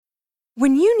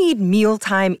When you need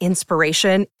mealtime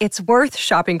inspiration, it's worth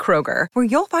shopping Kroger, where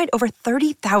you'll find over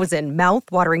 30,000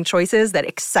 mouth-watering choices that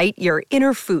excite your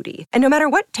inner foodie. And no matter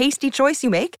what tasty choice you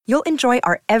make, you'll enjoy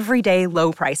our everyday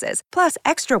low prices, plus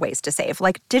extra ways to save,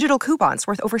 like digital coupons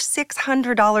worth over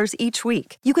 $600 each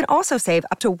week. You can also save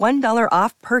up to $1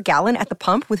 off per gallon at the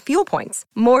pump with fuel points.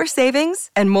 More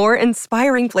savings and more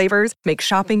inspiring flavors make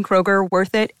shopping Kroger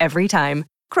worth it every time.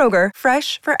 Kroger,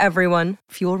 fresh for everyone.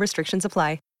 Fuel restrictions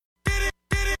apply.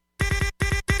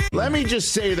 Let me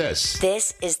just say this.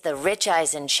 This is the Rich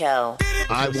Eisen Show.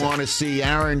 I want to see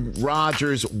Aaron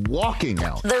Rodgers walking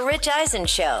out. The Rich Eisen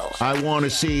Show. I want to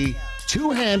see 2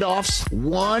 handoffs,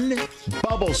 1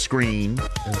 bubble screen,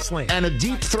 and a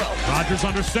deep throw. Rodgers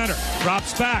under center,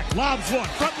 drops back, lobs one,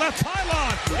 front left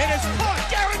pylon. It is caught.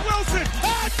 Garrett Wilson.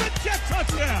 It's a jet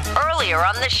touchdown. Earlier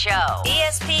on the show,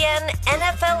 ESPN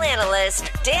NFL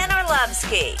analyst Dan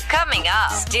Orlovsky. Coming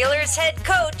up, Steelers head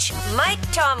coach Mike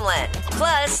Tomlin.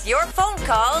 Plus, your phone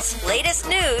calls, latest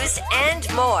news,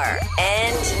 and more.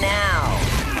 And now,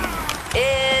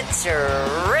 it's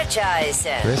Rich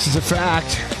Eisen. This is a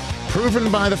fact. Proven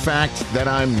by the fact that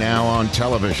I'm now on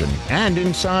television and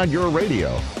inside your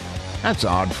radio. That's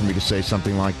odd for me to say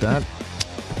something like that.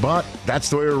 But that's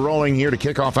the way we're rolling here to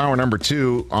kick off hour number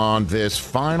 2 on this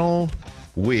final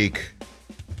week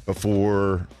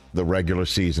before the regular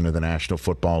season of the National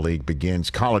Football League begins.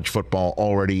 College football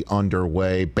already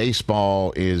underway.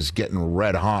 Baseball is getting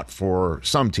red hot for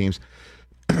some teams.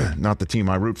 Not the team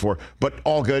I root for, but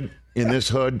all good. In this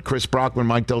hood, Chris Brockman,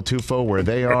 Mike Del Tufo, where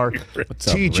they are.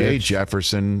 TJ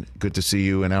Jefferson, good to see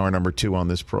you in hour number 2 on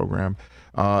this program.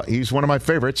 He's one of my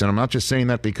favorites, and I'm not just saying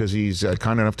that because he's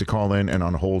kind enough to call in and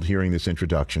on hold hearing this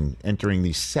introduction, entering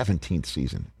the 17th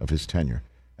season of his tenure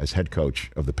as head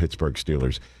coach of the Pittsburgh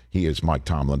Steelers. He is Mike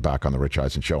Tomlin, back on the Rich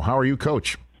Eisen Show. How are you,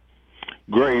 Coach?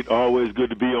 Great. Always good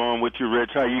to be on with you, Rich.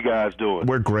 How you guys doing?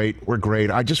 We're great. We're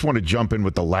great. I just want to jump in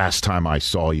with the last time I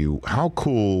saw you. How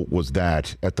cool was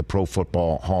that at the Pro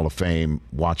Football Hall of Fame,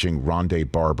 watching Rondé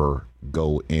Barber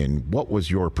go in? What was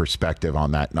your perspective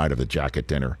on that night of the jacket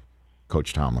dinner,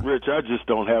 Coach Tomlin? Rich, I just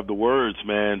don't have the words,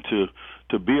 man,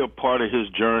 to be a part of his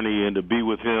journey and to be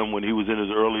with him when he was in his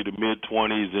early to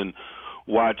mid-20s and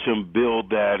watch him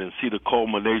build that and see the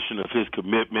culmination of his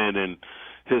commitment and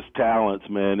his talents,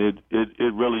 man.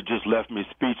 It really just left me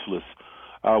speechless.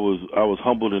 I was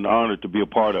humbled and honored to be a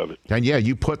part of it. And yeah,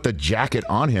 you put the jacket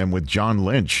on him with John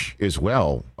Lynch as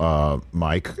well,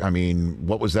 Mike. I mean,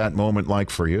 what was that moment like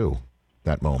for you?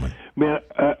 That moment, man.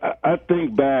 I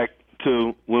think back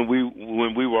to when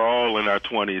we were all in our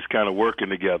 20s, kind of working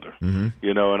together. Mm-hmm.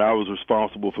 You know, and I was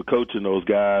responsible for coaching those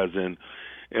guys, and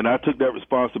I took that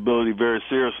responsibility very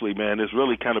seriously, man. It's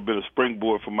really kind of been a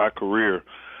springboard for my career.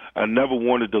 I never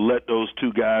wanted to let those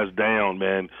 2 guys down,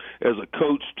 man. As a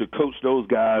coach, to coach those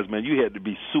guys, man, you had to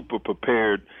be super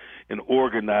prepared and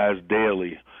organized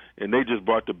daily. And they just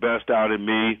brought the best out in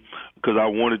me because I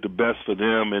wanted the best for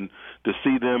them. And to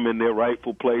see them in their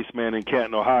rightful place, man, in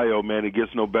Canton, Ohio, man, it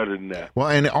gets no better than that. Well,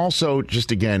 and also,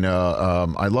 just again,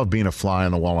 I love being a fly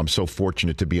on the wall. I'm so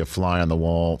fortunate to be a fly on the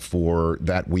wall for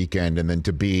that weekend and then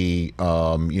to be,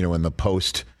 in the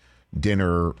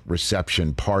post-dinner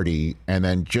reception party and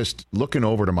then just looking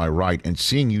over to my right and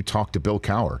seeing you talk to Bill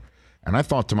Cowher. And I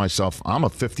thought to myself, I'm a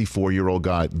 54-year-old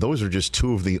guy. Those are just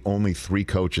 2 of the only 3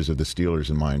 coaches of the Steelers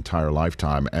in my entire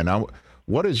lifetime. And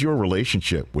what is your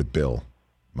relationship with Bill,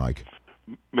 Mike?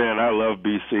 Man, I love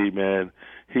BC, man.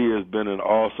 He has been an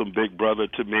awesome big brother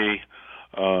to me.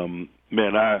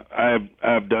 Man,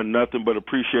 I've done nothing but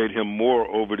appreciate him more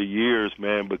over the years,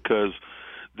 man, because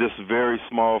this very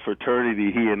small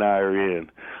fraternity he and I are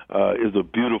in is a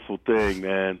beautiful thing,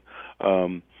 man.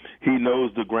 He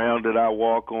knows the ground that I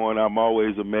walk on. I'm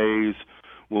always amazed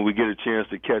when we get a chance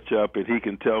to catch up, and he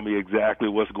can tell me exactly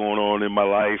what's going on in my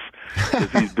life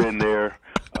because he's been there,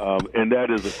 and that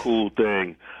is a cool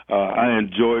thing. I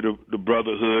enjoy the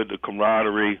brotherhood, the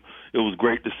camaraderie. It was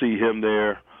great to see him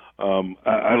there.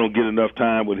 I don't get enough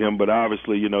time with him, but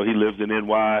obviously, he lives in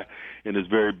NY and is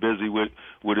very busy with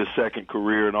his second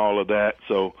career and all of that.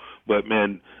 So, but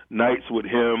man, nights with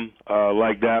him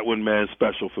like that one, man,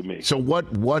 special for me. So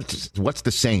what's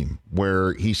the same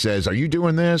where he says, "Are you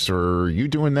doing this or are you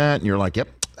doing that?" And you're like, "Yep,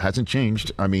 hasn't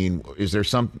changed." I mean, is there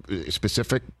some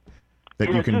specific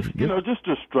that you can just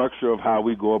the structure of how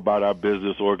we go about our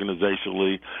business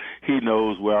organizationally. He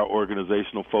knows where our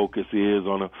organizational focus is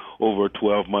on over a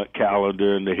 12-month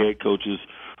calendar and the head coach's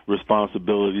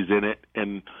responsibilities in it,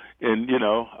 and he's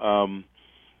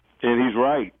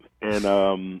right,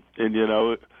 and he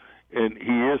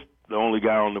is the only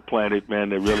guy on the planet, man,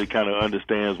 that really kind of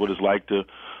understands what it's like to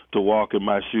walk in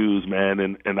my shoes, man,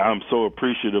 and I'm so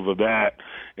appreciative of that,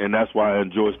 and that's why I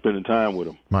enjoy spending time with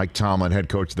him. Mike Tomlin, head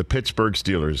coach of the Pittsburgh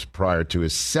Steelers, prior to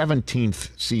his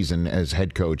 17th season as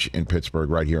head coach in Pittsburgh,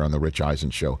 right here on the Rich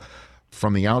Eisen Show.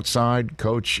 From the outside,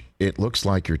 Coach, it looks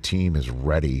like your team is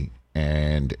ready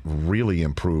and really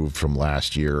improved from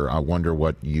last year. I wonder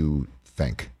what you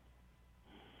think.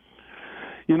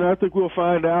 I think we'll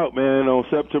find out, man, on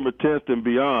September 10th and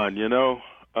beyond,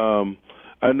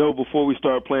 I know before we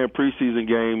start playing preseason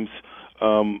games,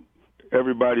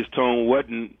 everybody's tone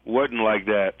wasn't like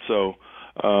that. So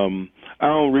I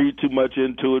don't read too much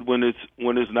into it when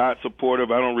it's not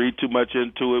supportive. I don't read too much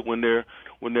into it when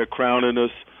they're crowning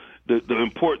us. The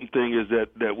important thing is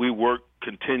that we work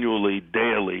continually,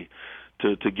 daily,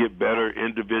 to get better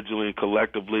individually and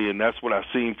collectively, and that's what I've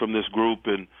seen from this group,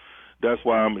 and that's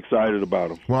why I'm excited about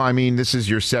them. Well, I mean, this is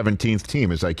your 17th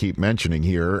team, as I keep mentioning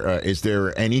here. Is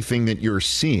there anything that you're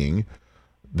seeing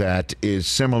that is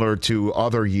similar to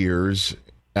other years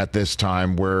at this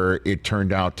time where it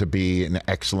turned out to be an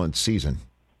excellent season,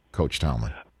 Coach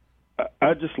Tomlin?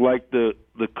 I just like the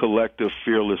collective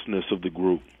fearlessness of the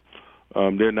group.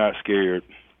 They're not scared,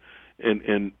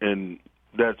 and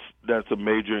that's a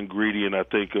major ingredient, I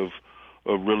think, of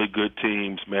really good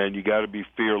teams. Man, you got to be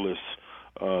fearless.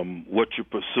 What you're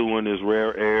pursuing is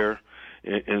rare air,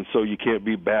 and so you can't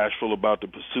be bashful about the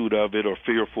pursuit of it or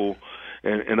fearful.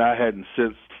 And I hadn't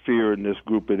sensed fear in this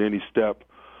group at any step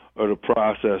of the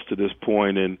process to this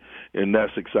point, and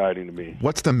that's exciting to me.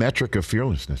 What's the metric of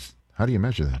fearlessness? How do you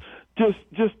measure that?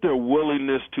 Just their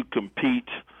willingness to compete,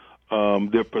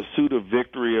 their pursuit of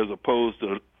victory as opposed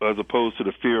to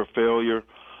the fear of failure.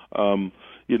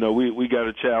 We got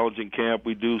a challenging camp.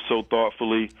 We do so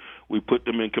thoughtfully. We put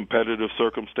them in competitive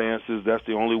circumstances. That's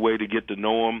the only way to get to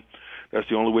know them. That's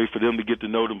the only way for them to get to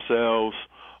know themselves.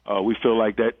 We feel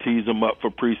like that tees them up for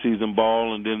preseason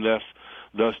ball, and then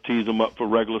thus tees them up for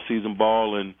regular season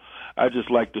ball. And I just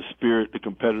like the spirit, the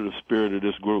competitive spirit of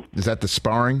this group. Is that the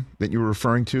sparring that you were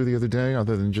referring to the other day,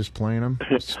 other than just playing them?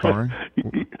 Sparring?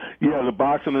 Yeah, the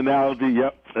boxing analogy.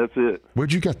 Yep, that's it.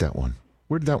 Where'd you get that one?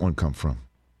 Where did that one come from?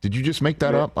 Did you just make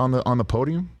that up on the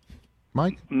podium,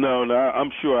 Mike? No,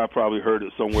 I'm sure I probably heard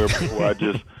it somewhere before. I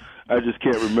just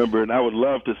can't remember, and I would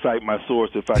love to cite my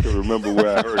source if I could remember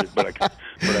where I heard it, but I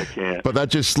can't. But that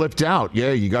just slipped out.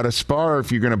 Yeah, you got to spar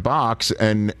if you're going to box,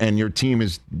 and your team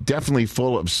is definitely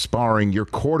full of sparring. Your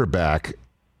quarterback,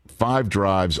 5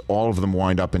 drives, all of them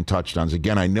wind up in touchdowns.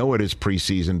 Again, I know it is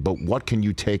preseason, but what can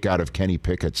you take out of Kenny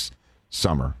Pickett's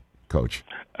summer, Coach?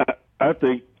 I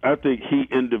think he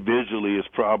individually is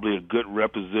probably a good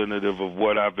representative of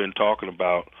what I've been talking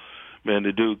about. Man,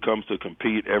 the dude comes to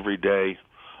compete every day.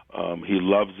 He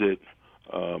loves it.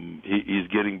 He's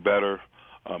getting better.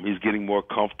 He's getting more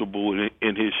comfortable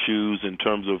in his shoes in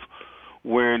terms of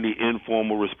wearing the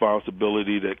informal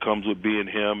responsibility that comes with being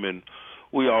him. And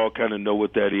we all kind of know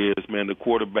what that is, man. The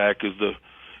quarterback is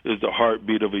the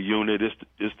heartbeat of a unit.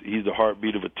 He's the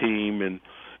heartbeat of a team, and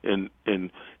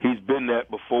he's been that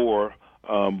before.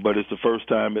 But it's the first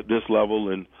time at this level,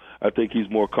 and I think he's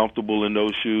more comfortable in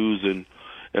those shoes,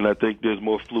 and I think there's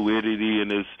more fluidity in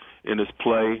his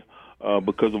play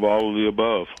because of all of the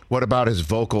above. What about his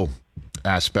vocal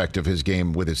aspect of his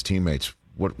game with his teammates?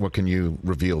 What can you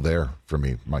reveal there for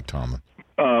me, Mike Tomlin?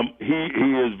 He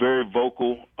is very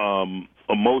vocal,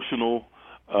 emotional,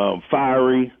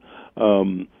 fiery,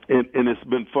 and it's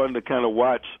been fun to kind of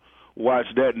watch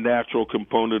that natural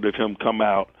component of him come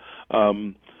out.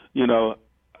 I'm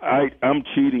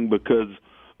cheating because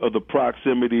of the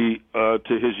proximity to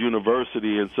his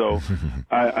university, and so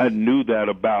I knew that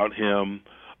about him.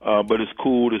 But it's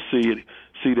cool to see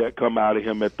that come out of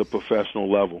him at the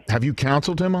professional level. Have you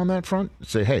counseled him on that front?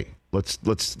 Say, hey, let's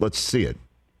see it.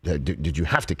 Did you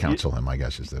have to counsel him? I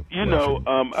guess is the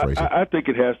I think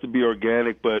it has to be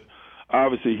organic, but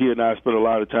obviously he and I spent a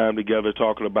lot of time together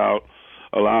talking about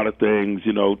a lot of things,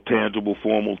 tangible,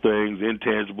 formal things,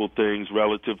 intangible things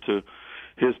relative to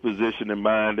his position and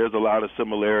mine. There's a lot of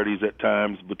similarities at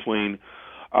times between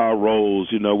our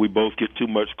roles. We both get too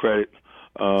much credit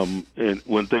and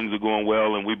when things are going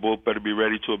well, and we both better be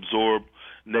ready to absorb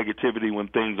negativity when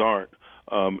things aren't.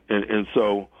 And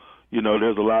so,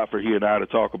 there's a lot for he and I to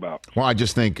talk about. Well, I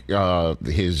just think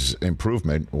his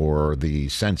improvement, or the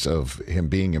sense of him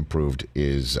being improved,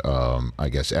 is, I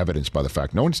guess, evidenced by the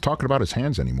fact no one's talking about his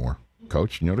hands anymore.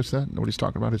 Coach, you notice that? Nobody's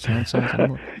talking about his hand size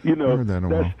anymore?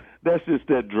 That's just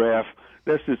that draft.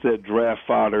 That's just that draft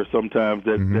fodder sometimes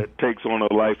that takes on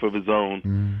a life of his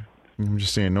own. I'm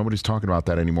just saying, nobody's talking about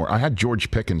that anymore. I had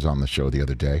George Pickens on the show the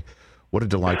other day. What a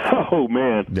delight. Oh,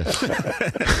 man. Yes.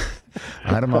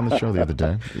 I had him on the show the other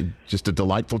day. Just a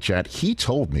delightful chat. He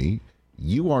told me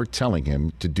you are telling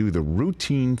him to do the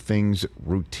routine things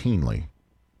routinely.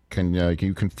 Can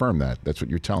you confirm that? That's what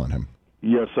you're telling him.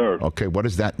 Yes, sir. Okay, what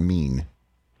does that mean?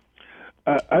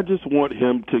 I just want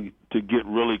him to get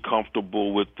really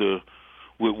comfortable with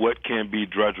what can be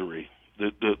drudgery,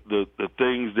 the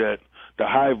things that the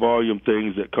high volume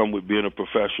things that come with being a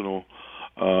professional,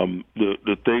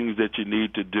 the things that you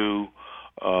need to do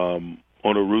on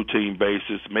a routine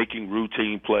basis, making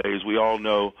routine plays. We all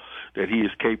know that he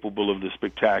is capable of the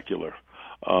spectacular,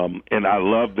 and I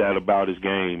love that about his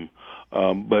game.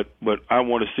 But I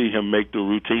want to see him make the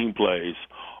routine plays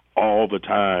all the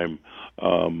time.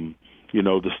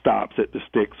 The stops at the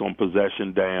sticks on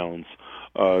possession downs,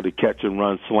 the catch and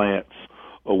run slants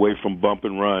away from bump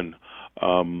and run.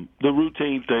 The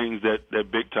routine things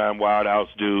that big-time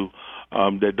wideouts do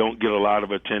that don't get a lot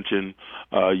of attention,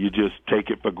 you just take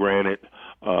it for granted.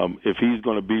 If he's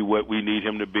going to be what we need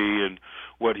him to be and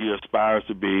what he aspires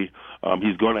to be,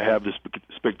 he's going to have the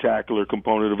spectacular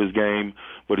component of his game,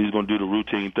 but he's going to do the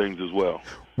routine things as well.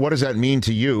 What does that mean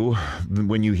to you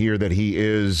when you hear that he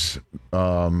is,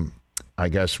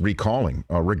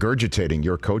 regurgitating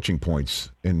your coaching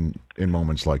points in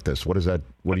moments like this? What do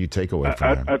you take away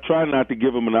from that? I try not to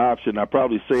give him an option. I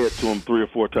probably say it to him 3 or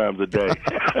 4 times a day.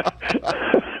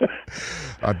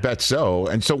 I bet so.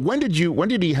 And so when did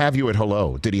he have you at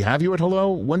hello? Did he have you at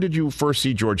hello? When did you first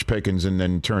see George Pickens and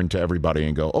then turn to everybody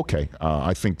and go, okay,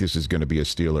 I think this is going to be a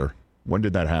Steeler? When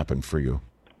did that happen for you,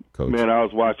 Coach? Man, I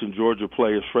was watching Georgia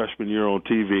play his freshman year on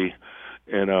TV,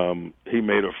 and he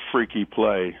made a freaky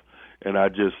play, and I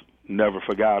just never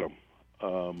forgot him.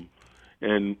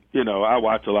 I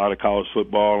watch a lot of college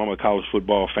football. I'm a college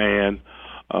football fan.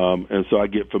 And so I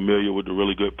get familiar with the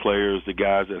really good players, the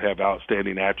guys that have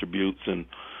outstanding attributes, and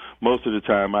most of the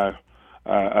time I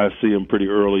see him pretty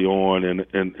early on,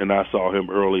 and I saw him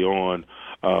early on.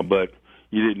 But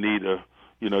you didn't need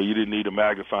a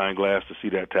magnifying glass to see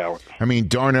that talent. I mean,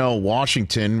 Darnell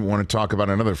Washington. Want to talk about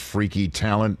another freaky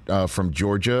talent from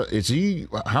Georgia? Is he?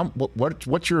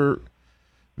 What's your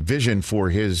vision for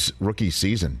his rookie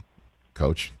season,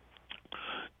 Coach?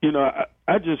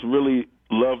 I just really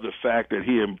love the fact that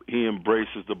he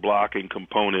embraces the blocking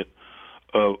component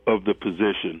of the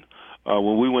position.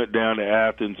 When we went down to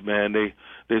Athens, man, they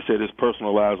said his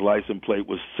personalized license plate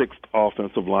was 6th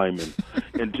offensive lineman.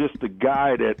 And just the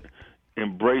guy that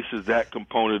embraces that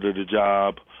component of the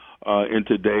job in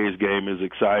today's game is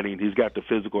exciting. He's got the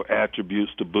physical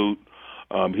attributes to boot.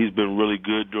 He's been really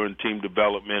good during team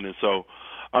development, and so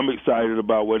I'm excited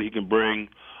about what he can bring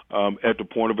at the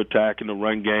point of attack in the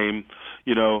run game.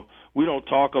 We don't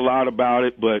talk a lot about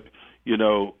it, but, you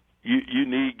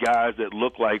need guys that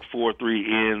look like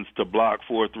 4-3 ends to block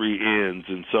 4-3 ends.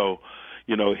 And so,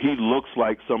 he looks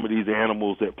like some of these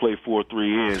animals that play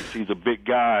 4-3 ends. He's a big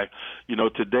guy.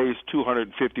 Today's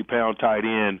 250-pound tight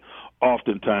end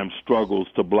oftentimes struggles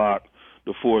to block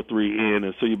the 4-3 end.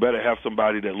 And so you better have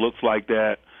somebody that looks like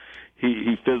that.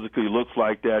 He physically looks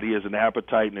like that. He has an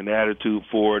appetite and an attitude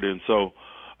for it. And so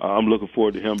I'm looking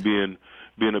forward to him being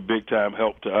a big-time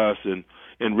help to us. And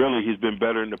really, he's been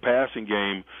better in the passing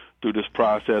game through this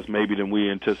process maybe than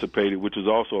we anticipated, which is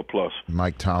also a plus.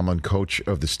 Mike Tomlin, coach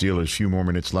of the Steelers. Few more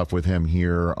minutes left with him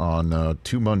here on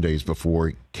 2 Mondays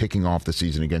before kicking off the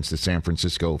season against the San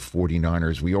Francisco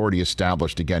 49ers. We already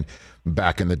established, again,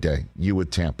 back in the day, you with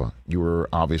Tampa. You were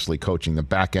obviously coaching the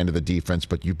back end of the defense,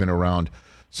 but you've been around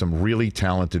some really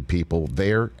talented people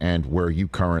there and where you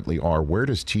currently are. Where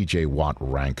does T.J. Watt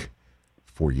rank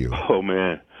for you? Oh,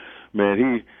 man,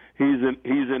 he's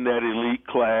in that elite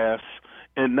class,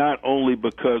 and not only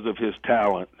because of his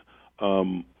talent,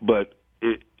 but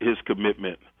his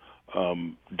commitment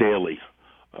daily.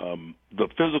 The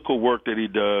physical work that he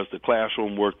does, the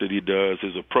classroom work that he does,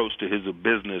 his approach to his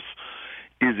business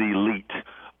is elite.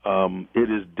 It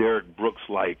is Derek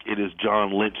Brooks-like. It is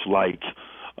John Lynch-like.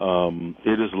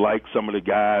 It is like some of the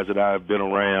guys that I've been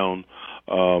around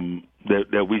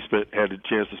that we had a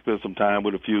chance to spend some time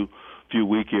with a few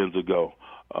weekends ago.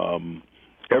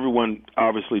 Everyone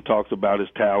obviously talks about his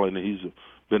talent, and he's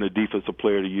been a defensive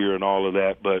player of the year and all of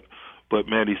that. But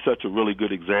man, he's such a really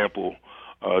good example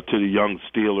to the young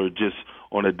Steeler just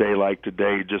on a day like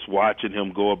today, just watching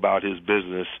him go about his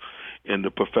business and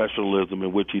the professionalism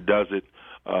in which he does it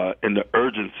and the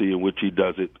urgency in which he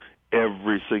does it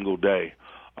every single day.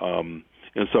 And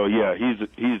so, yeah, he's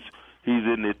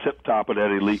in the tip top of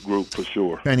that elite group for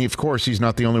sure. And of course, he's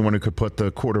not the only one who could put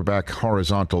the quarterback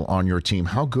horizontal on your team.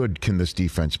 How good can this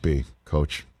defense be,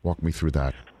 Coach? Walk me through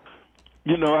that.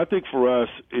 I think for us,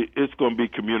 it's going to be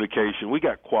communication. We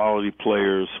got quality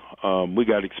players. We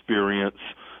got experience.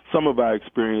 Some of our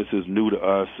experience is new to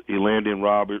us. Elandon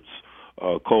Roberts,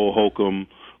 Cole Holcomb,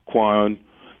 Quan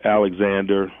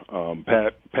Alexander,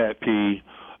 Pat P.,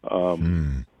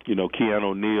 Keanu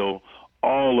O'Neal.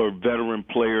 All are veteran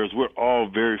players. We're all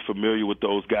very familiar with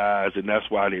those guys, and that's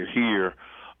why they're here.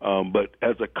 But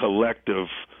as a collective,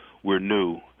 we're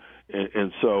new.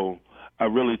 And so I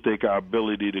really think our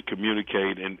ability to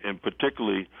communicate, and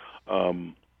particularly,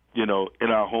 in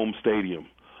our home stadium,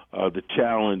 the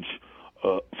challenge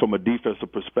from a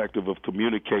defensive perspective of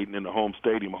communicating in the home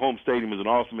stadium. A home stadium is an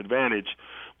awesome advantage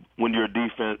when your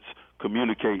defense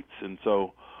communicates. And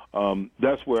so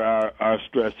that's where our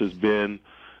stress has been.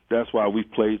 That's why we've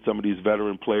played some of these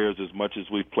veteran players as much as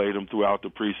we've played them throughout the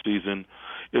preseason.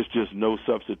 It's just no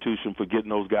substitution for getting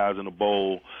those guys in a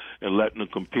bowl and letting them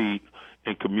compete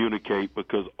and communicate,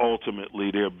 because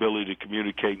ultimately their ability to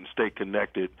communicate and stay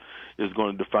connected is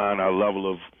going to define our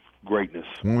level of greatness.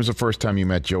 When was the first time you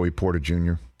met Joey Porter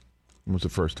Jr.? When was the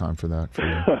first time for that for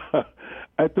you?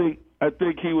 I think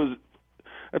he was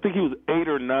 8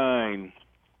 or 9.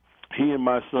 He and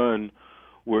my son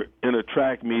were in a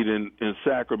track meet in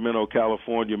Sacramento,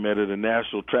 California, met at a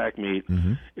national track meet,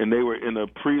 and they were in a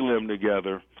prelim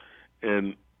together,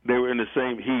 and they were in the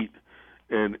same heat,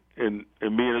 and me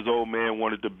and his old man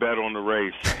wanted to bet on the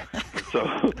race.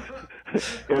 So,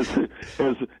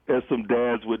 as some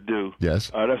dads would do.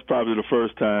 Yes. That's probably the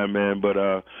first time, man, but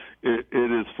it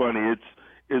is funny.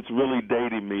 It's really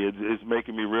dating me. It's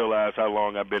making me realize how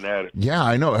long I've been at it. Yeah,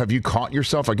 I know. Have you caught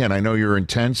yourself? Again, I know you're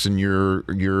intense and you're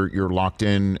locked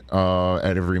in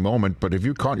at every moment, but have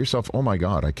you caught yourself, oh my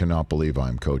God, I cannot believe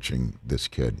I'm coaching this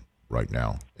kid right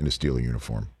now in a Steeler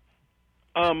uniform?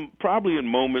 Probably in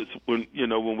moments when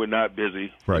we're not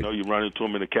busy. Right. You run into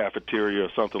him in the cafeteria or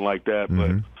something like that.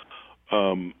 But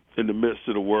in the midst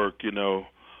of the work,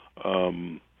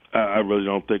 I really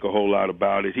don't think a whole lot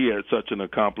about it. He had such an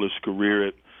accomplished career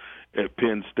at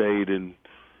Penn State, and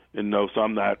so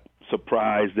I'm not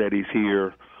surprised that he's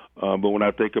here. But when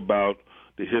I think about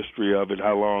the history of it,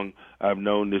 how long I've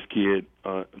known this kid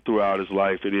throughout his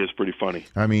life, it is pretty funny.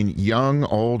 I mean, young,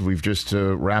 old, we've just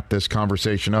wrapped this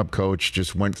conversation up, Coach,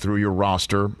 just went through your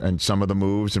roster and some of the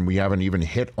moves, and we haven't even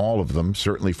hit all of them,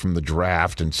 certainly from the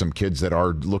draft and some kids that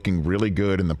are looking really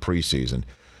good in the preseason.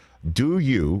 Do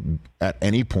you, at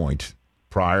any point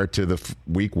prior to the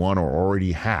week one or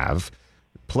already have,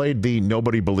 played the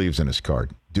nobody believes in us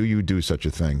card? Do you do such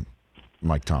a thing,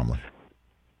 Mike Tomlin?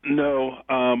 No,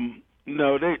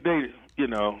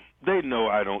 they know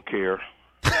I don't care.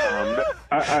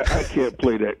 I can't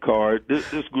play that card.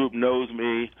 This group knows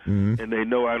me, and they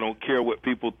know I don't care what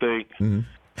people think, and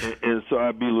so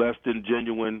I'd be less than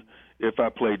genuine if I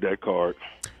played that card.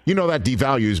 That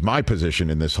devalues my position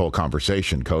in this whole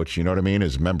conversation, Coach. You know what I mean?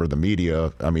 As a member of the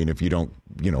media, I mean, if you don't,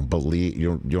 believe,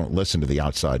 you don't listen to the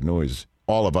outside noise,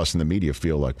 all of us in the media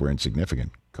feel like we're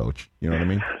insignificant, Coach. You know what I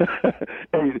mean?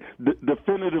 Hey,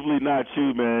 definitively not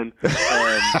you, man.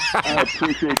 I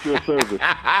appreciate your service.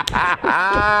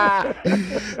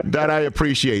 That I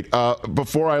appreciate.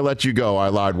 Before I let you go, I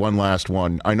lied. One last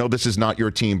one. I know this is not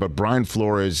your team, but Brian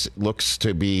Flores looks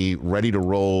to be ready to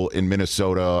roll in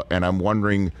Minnesota, and I'm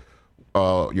wondering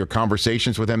your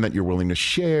conversations with him that you're willing to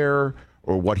share,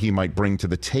 or what he might bring to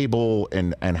the table,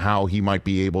 and how he might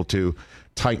be able to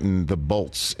tighten the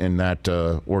bolts in that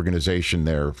organization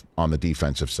there on the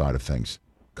defensive side of things,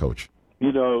 Coach.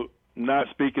 Not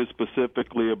speaking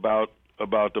specifically about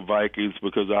the Vikings,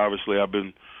 because obviously I've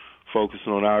been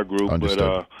focusing on our group. Understood.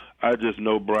 But I just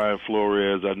know Brian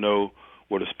Flores. I know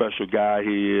what a special guy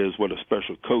he is, what a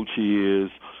special coach he is,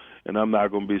 and I'm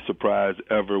not going to be surprised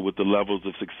ever with the levels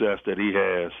of success that he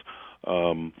has.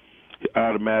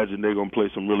 I'd imagine they're going to play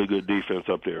some really good defense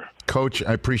up there. Coach,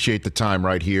 I appreciate the time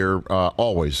right here.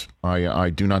 Always.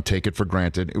 I do not take it for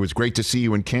granted. It was great to see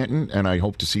you in Canton, and I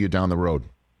hope to see you down the road.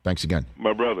 Thanks again.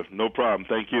 My brother, no problem.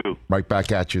 Thank you. Right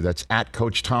back at you. That's at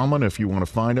Coach Tomlin if you want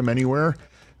to find him anywhere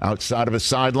outside of a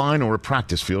sideline or a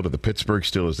practice field of the Pittsburgh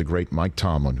Steelers, the great Mike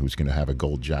Tomlin, who's going to have a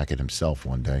gold jacket himself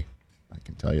one day. I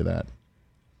can tell you that.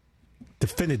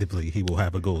 Definitively, he will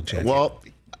have a gold jacket. Well,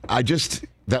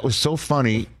 that was so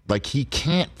funny. Like, he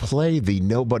can't play the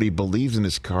nobody believes in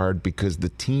his card because the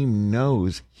team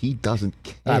knows he doesn't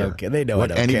care. I don't care. They know I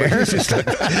don't care.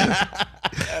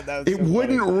 It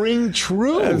wouldn't ring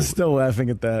true. I'm still laughing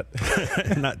at that.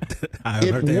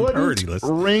 It wouldn't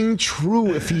ring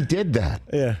true if he did that.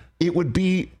 Yeah. It would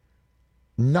be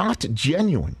not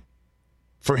genuine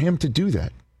for him to do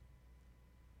that.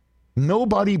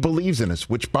 Nobody believes in us,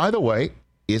 which, by the way,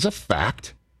 is a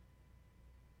fact.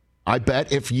 I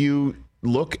bet if you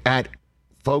look at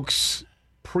folks'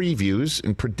 previews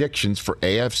and predictions for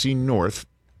AFC North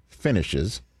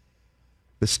finishes,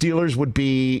 the Steelers would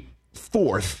be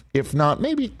 4th, if not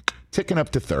maybe ticking up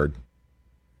to 3rd.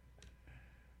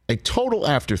 A total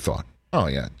afterthought. Oh,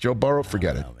 yeah. Joe Burrow,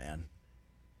 forget it. Oh, man.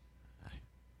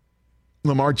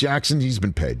 Lamar Jackson, he's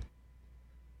been paid.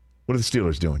 What are the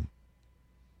Steelers doing?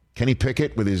 Kenny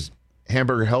Pickett with his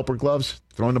hamburger helper gloves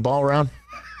throwing the ball around?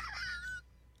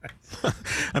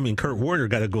 I mean, Kurt Warner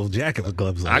got a gold jacket with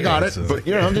gloves on. I got it. So. But,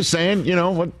 I'm just saying,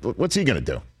 what's he going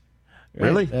to do?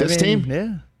 Really? This team?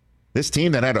 Yeah. This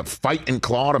team that had to fight and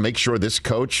claw to make sure this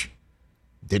coach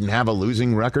didn't have a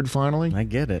losing record finally? I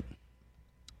get it.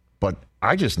 But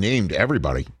I just named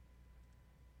everybody.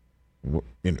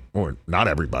 Or not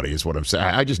everybody is what I'm saying.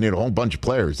 I just need a whole bunch of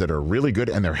players that are really good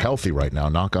and they're healthy right now.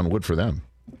 Knock on wood for them.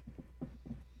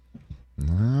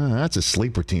 That's a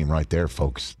sleeper team right there,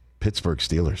 folks. Pittsburgh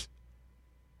Steelers.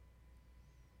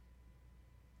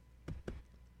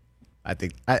 I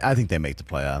think they make the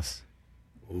playoffs.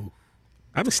 Ooh.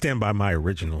 I would stand by my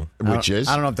original. Which is?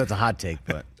 I don't know if that's a hot take,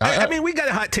 but. I mean, we got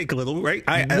a hot take a little, right?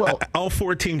 All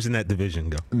 4 teams in that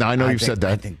division go. No, I know you said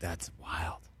that. I think that's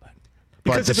wild.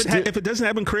 Because if it doesn't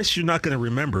happen, Chris, you're not going to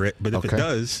remember it. But if it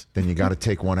does, then you got to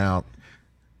take one out.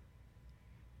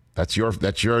 This is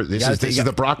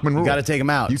the Brockman rule. You got to take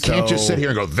them out. You can't just sit here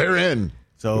and go, they're in.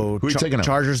 So who are you taking out?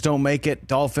 Chargers don't make it.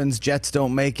 Dolphins, Jets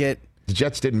don't make it. The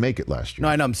Jets didn't make it last year. No,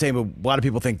 I know. I'm saying, but a lot of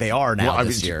people think they are now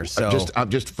this year. So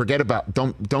just forget about.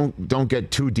 Don't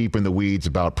get too deep in the weeds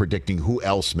about predicting who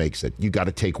else makes it. You got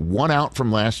to take one out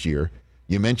from last year.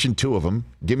 You mentioned 2 of them.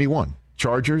 Give me one.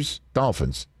 Chargers,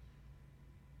 Dolphins.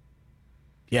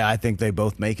 Yeah, I think they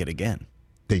both make it again.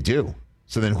 They do.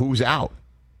 So then who's out?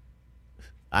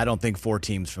 I don't think 4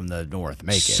 teams from the North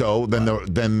make it. So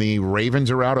then the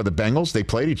Ravens are out, or the Bengals? They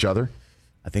played each other.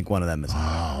 I think one of them is.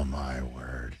 Oh, my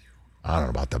word. I don't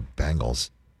know about the Bengals.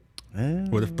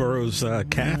 What if Burrow's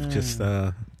calf just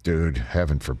dude,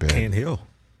 heaven forbid. Can't heal.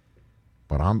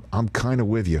 But I'm kind of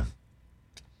with you.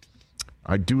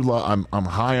 I do love I'm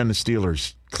high on the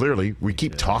Steelers. Clearly, we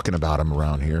keep talking about them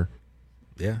around here.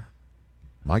 Yeah.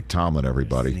 Mike Tomlin,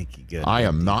 everybody. I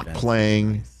am not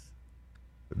playing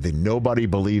the nobody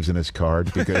believes in us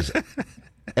card because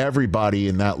everybody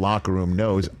in that locker room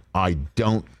knows I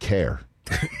don't care.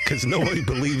 Because nobody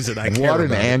believes that I care. What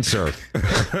an answer.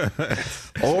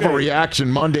 Overreaction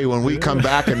Monday when we come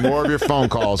back, and more of your phone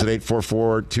calls at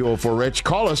 844-204-RICH.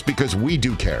 Call us because we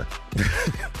do care.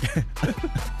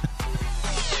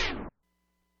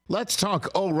 Let's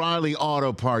talk O'Reilly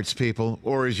Auto Parts, people,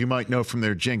 or as you might know from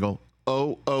their jingle,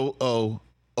 O'Reilly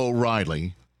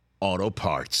Auto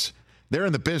Parts. They're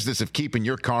in the business of keeping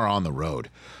your car on the road.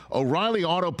 O'Reilly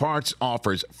Auto Parts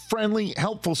offers friendly,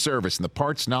 helpful service and the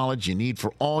parts knowledge you need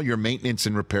for all your maintenance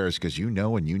and repairs, because you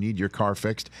know when you need your car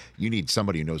fixed, you need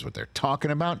somebody who knows what they're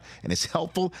talking about and is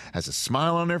helpful, has a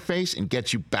smile on their face, and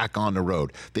gets you back on the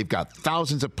road. They've got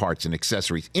thousands of parts and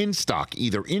accessories in stock,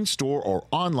 either in-store or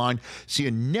online, so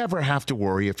you never have to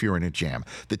worry if you're in a jam.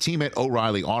 The team at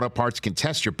O'Reilly Auto Parts can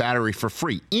test your battery for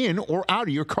free in or out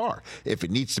of your car. If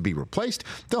it needs to be replaced,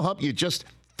 they'll help you just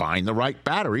find the right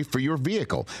battery for your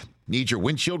vehicle. Need your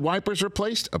windshield wipers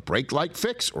replaced, a brake light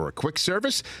fix, or a quick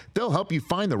service? They'll help you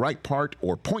find the right part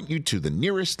or point you to the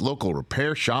nearest local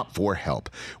repair shop for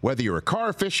help. Whether you're a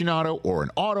car aficionado or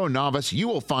an auto novice, you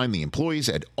will find the employees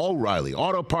at O'Reilly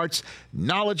Auto Parts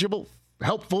knowledgeable,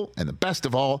 helpful, and the best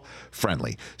of all,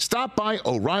 friendly. Stop by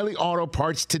O'Reilly Auto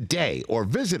Parts today or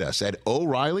visit us at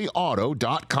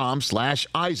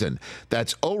O'ReillyAuto.com/Eisen.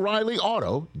 That's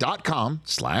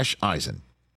O'ReillyAuto.com/Eisen.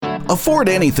 Afford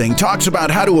Anything talks about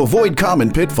how to avoid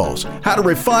common pitfalls, how to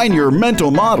refine your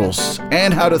mental models,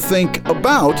 and how to think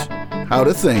about how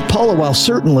to think. Paula, while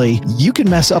certainly you can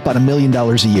mess up on $1 million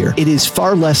a year, it is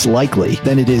far less likely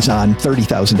than it is on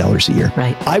 $30,000 a year.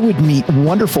 Right. I would meet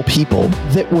wonderful people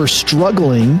that were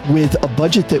struggling with a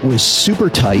budget that was super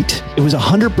tight. It was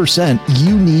 100%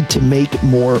 you need to make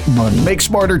more money. Make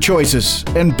smarter choices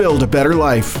and build a better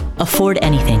life. Afford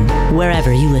Anything,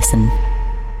 wherever you listen.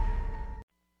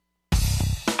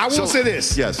 I will say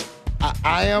this. Yes.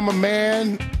 I am a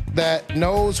man that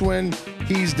knows when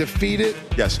he's defeated.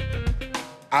 Yes.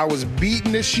 I was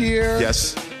beaten this year.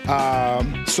 Yes.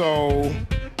 So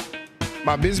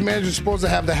my business manager was supposed to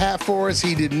have the hat for us.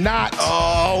 He did not.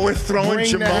 Oh, we're throwing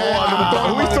Jamal under the bus.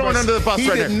 Who are we throwing under the bus right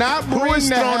now? He did not bring Who is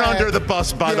the thrown hat. under the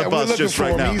bus by the bus just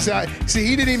right now? See,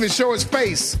 he didn't even show his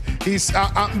face.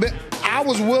 I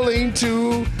was willing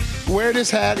to wear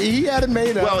this hat. He had it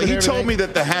made up. Well, he told me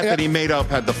that the hat that he made up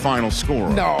had the final score.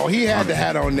 No, he had the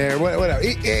hat on there. Whatever.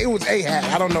 It was a hat.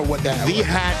 I don't know what that was. The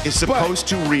hat is supposed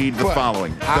to read the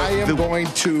following. I am going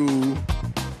to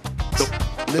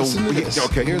listen to this.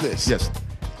 Okay. Hear this. Yes.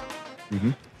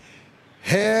 Mm-hmm.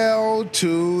 Hail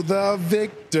to the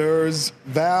victors,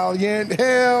 valiant.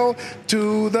 Hail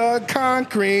to the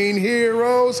conquering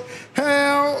heroes.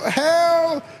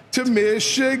 Hail to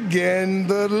Michigan,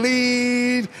 the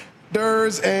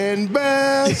leaders and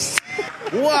best.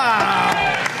 Wow.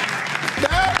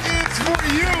 That is for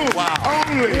you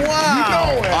only. Wow. You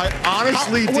know it. I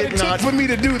honestly what did it not. took for me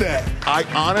to do that. I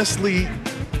honestly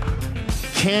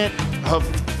can't have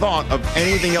thought of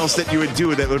anything else that you would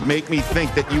do that would make me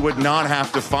think that you would not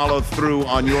have to follow through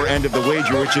on your end of the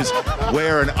wager, which is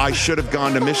wear an I should have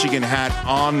gone to Michigan hat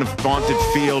on the vaunted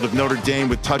field of Notre Dame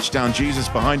with touchdown Jesus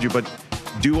behind you. But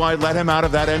do I let him out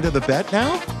of that end of the bet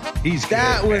now?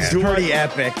 That was pretty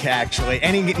epic, actually.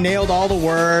 And he nailed all the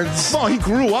words. Well, he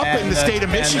grew up in the state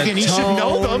of Michigan. He should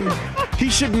know them.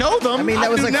 He should know them. I mean, that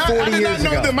was like 40 years ago. I did not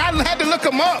know them. I had to look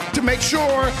them up to make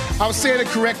sure I was saying it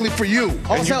correctly for you.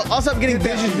 Also, I'm getting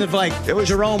visions of like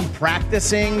Jerome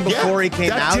practicing before he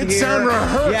came out here. That did sound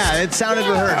rehearsed. Yeah, it sounded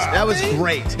rehearsed. That was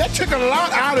great. That took a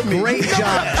lot out of me. Great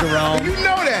job, Jerome. You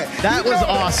know that. That was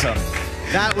awesome.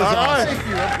 That was awesome. Thank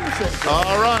you. I appreciate it.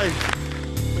 All right.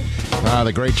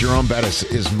 The great Jerome Bettis,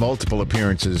 his multiple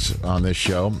appearances on this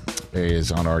show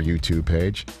is on our YouTube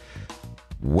page.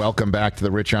 Welcome back to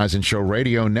the Rich Eisen Show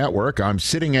Radio Network. I'm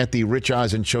sitting at the Rich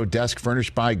Eisen Show desk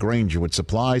furnished by Grainger with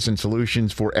supplies and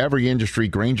solutions for every industry.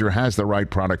 Grainger has the right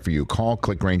product for you. Call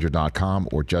clickgrainger.com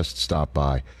or just stop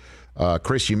by.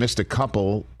 Chris, you missed a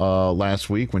couple last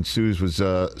week when Suze was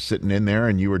sitting in there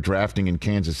and you were drafting in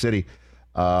Kansas City.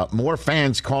 More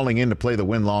fans calling in to play the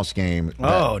win-loss game.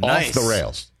 Nice. Off the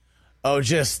rails. Oh,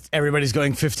 just everybody's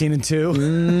going 15-2?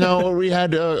 No, we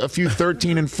had a few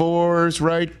 13-4s,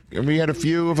 right? We had a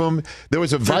few of them. There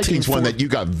was a Vikings one that you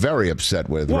got very upset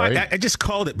with, right? I just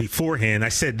called it beforehand. I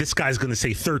said, this guy's going to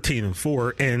say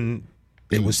 13-4, and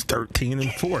it was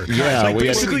 13-4. Yeah, like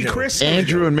basically, Chris.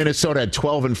 Andrew in Minnesota had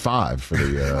 12-5 for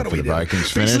the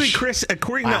Vikings finish. Basically, Chris,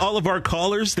 according to all of our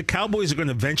callers, the Cowboys are going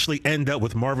to eventually end up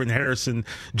with Marvin Harrison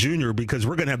Jr. because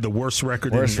we're going to have the worst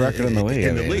record in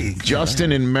the league.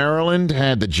 Justin in Maryland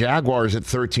had the Jaguars at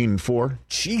 13-4.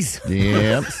 Jeez.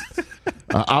 Yeah.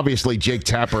 Obviously, Jake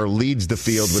Tapper leads the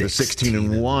field with a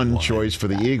 16-1 choice for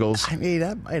the Eagles. I mean,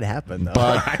 that might happen, though.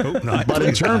 But, I hope not. But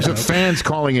in terms of fans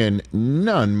calling in,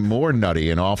 none more nutty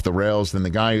and off the rails than the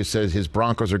guy who says his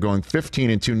Broncos are going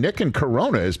 15-2. Nick in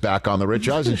Corona is back on the Rich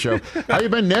Eisen Show. How you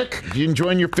been, Nick? You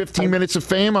enjoying your 15 minutes of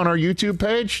fame on our YouTube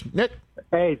page, Nick?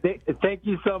 Hey, thank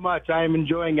you so much. I am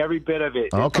enjoying every bit of it.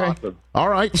 It's okay. Awesome. All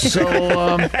right.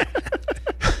 So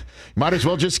might as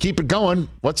well just keep it going.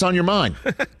 What's on your mind?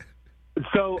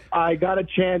 So I got a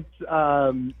chance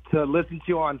to listen to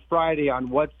you on Friday on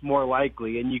What's More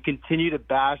Likely, and you continue to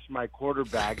bash my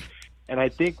quarterback. And I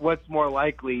think what's more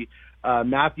likely,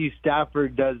 Matthew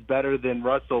Stafford does better than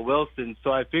Russell Wilson.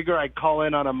 So I figure I'd call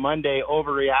in on a Monday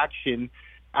overreaction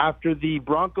after the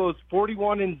Broncos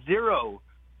 41-0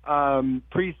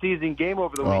 preseason game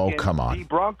over the weekend. Oh, come on. The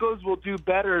Broncos will do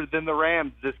better than the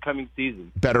Rams this coming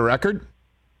season. Better record?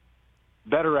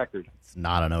 Better record. It's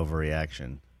not an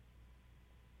overreaction.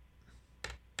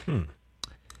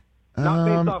 Not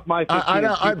based off my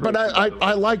 15 but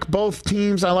I like both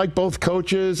teams. I like both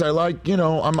coaches. I like,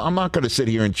 I'm not going to sit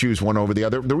here and choose one over the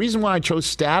other. The reason why I chose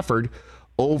Stafford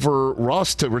over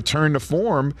Russ to return to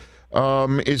form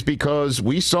is because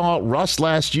we saw Russ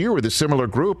last year with a similar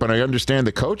group, and I understand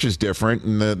the coach is different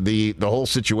and the whole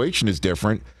situation is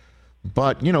different.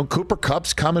 But, Cooper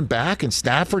Kupp's coming back and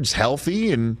Stafford's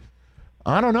healthy, and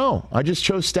I don't know. I just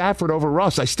chose Stafford over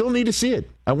Russ. I still need to see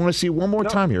it. I want to see it one more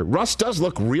time here. Russ does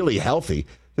look really healthy.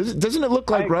 Doesn't it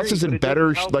look like Russ is in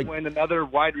better like when another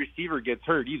wide receiver gets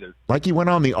hurt either? Like he went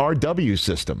on the RW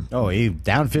system. Oh, he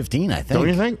down 15, I think. Don't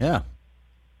you think? Yeah.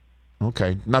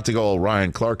 Okay. Not to go all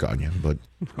Ryan Clark on you, but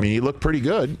I mean he looked pretty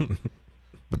good.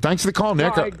 But thanks for the call,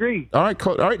 Nick. No, I agree. All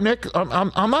right, Nick.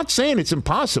 I'm not saying it's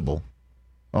impossible.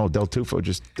 Oh, Del Tufo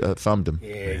just thumbed him.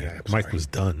 Yeah, Mike was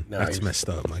done. No, that's messed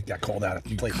up, Mike. Got called out.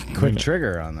 Quick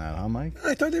trigger on that, huh, Mike?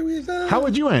 I thought they was. How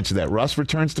would you answer that? Russ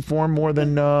returns to form more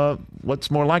than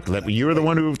what's more likely? You were the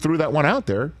one who threw that one out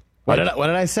there. What did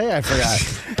I say? I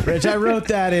forgot. Rich, I wrote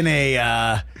that in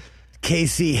a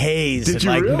Casey Hayes Did at you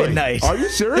like really? midnight. Are you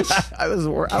serious? I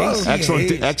was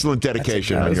excellent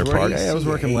dedication on your part. I was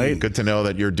working late. Good to know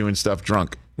that you're doing stuff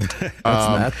drunk.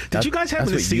 Did you guys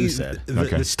happen to see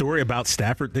the story about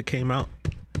Stafford that came out?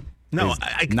 No,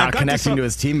 I not connecting to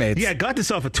his teammates. Yeah, I got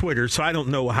this off of Twitter, so I don't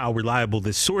know how reliable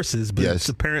this source is, but it's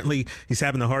apparently he's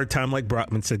having a hard time, like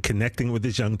Brockman said, connecting with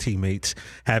his young teammates,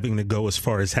 having to go as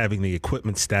far as having the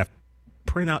equipment staff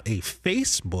print out a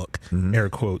Facebook, air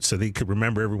quotes, so they could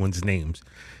remember everyone's names.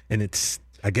 And it's,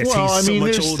 I guess he's so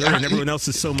much older and everyone else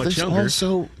is so much younger.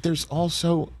 There's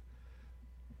also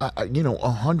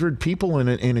 100 people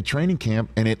in a training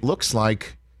camp, and it looks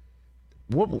like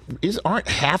aren't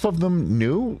half of them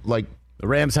new? Like the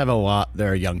Rams have a lot.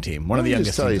 They're a young team. One of the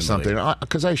youngest. Let me just tell you something,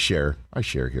 because I share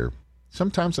here.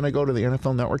 Sometimes when I go to the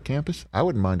NFL Network campus, I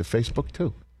wouldn't mind a Facebook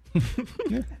too.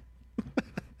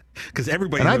 Because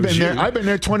everybody. And knows I've been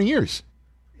there 20 years.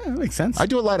 Yeah, that makes sense. I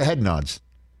do a lot of head nods.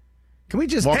 Can we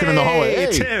just walking in the hallway?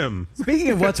 Hey, Tim.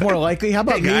 Speaking of what's more likely, how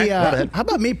about me? How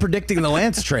about me predicting the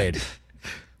Lance trade?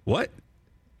 What?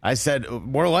 I said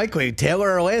more likely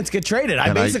Taylor or Lance get traded.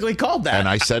 I basically called that, and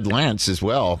I said Lance as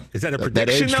well. Is that a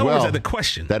prediction now, or is that a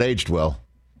question? That aged well.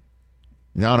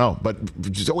 No. But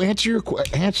so answer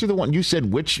the one you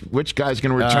said. Which guy's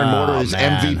going to return more to his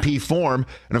MVP form?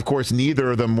 And of course, neither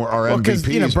of them are MVPs.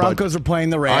 Because Broncos are playing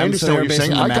the Rams. I understand what you're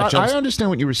saying. I understand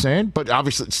what you were saying, but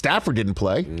obviously Stafford didn't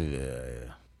play.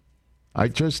 Yeah. I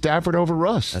chose Stafford over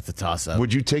Russ. That's a toss-up.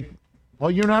 Would you take?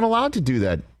 Well, you're not allowed to do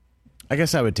that. I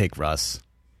guess I would take Russ.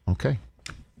 Okay.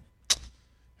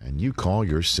 And you call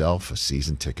yourself a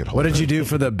season ticket holder. What did you do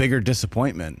for the bigger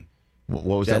disappointment? What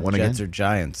was that one again? Jets or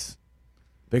Giants?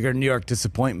 Bigger New York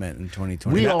disappointment in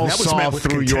 2020. We all saw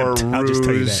through your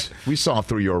ruse. We saw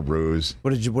through your ruse.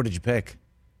 What did you pick?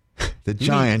 The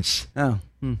Giants. Oh.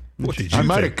 What did you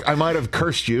pick? I might have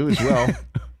cursed you as well.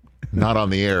 Not on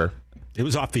the air. It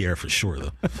was off the air for sure,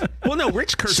 though. Well, no,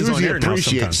 Rich curses on air now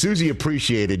sometimes. Susie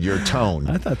appreciated your tone.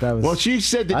 I thought that was... Well, she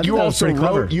said that you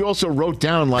also wrote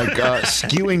down, like,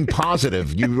 skewing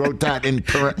positive. You wrote that in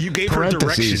you gave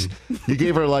parentheses. Her direction. You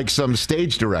gave her, like, some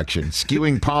stage direction.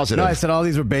 Skewing positive. No, I said all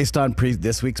these were based on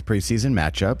this week's preseason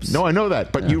matchups. No, I know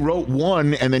that. But you wrote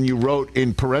one, and then you wrote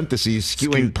in parentheses,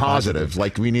 skewing positive.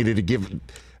 Like, we needed to give...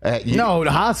 No,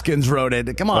 Hoskins wrote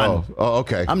it. Come on. Oh,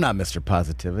 okay. I'm not Mr.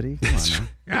 Positivity. Come on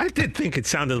now. I did think it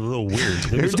sounded a little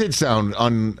weird. It did sound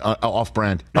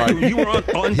off-brand. All right. You were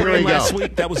on brand last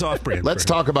week. That was off-brand. Let's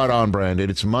talk about on-brand.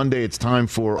 It's Monday. It's time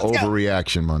for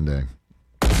Overreaction Monday.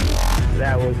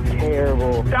 That was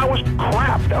terrible. That was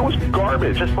crap. That was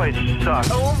garbage. This place sucks.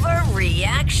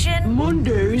 Overreaction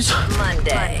Monday.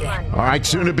 All right,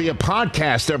 soon to be a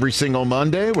podcast every single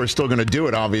Monday. We're still going to do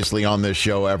it, obviously, on this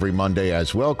show every Monday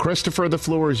as well. Christopher, the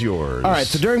floor is yours. All right,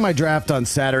 so during my draft on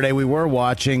Saturday, we were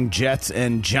watching Jets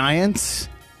and Giants.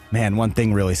 Man, one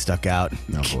thing really stuck out.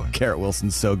 Oh, boy. Garrett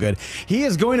Wilson's so good. He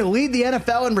is going to lead the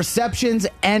NFL in receptions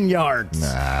and yards. Nah,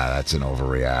 that's an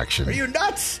overreaction. Are you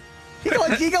nuts? He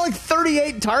got like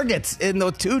 38 targets in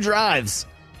the 2 drives.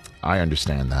 I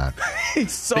understand that.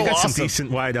 He's so awesome. They got awesome. some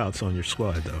decent wideouts on your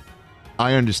squad, though.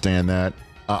 I understand that.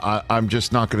 I'm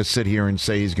just not going to sit here and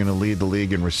say he's going to lead the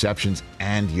league in receptions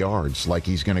and yards. Like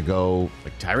he's going to go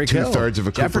like Tyreek Hill, 2/3 of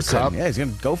a Jefferson. Cooper Kupp. Yeah, he's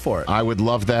going to go for it. I would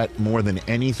love that more than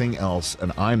anything else,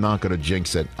 and I'm not going to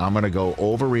jinx it. I'm going to go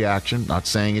overreaction. Not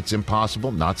saying it's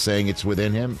impossible. Not saying it's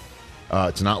within him.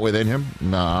 It's not within him.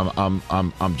 No,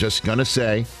 I'm just going to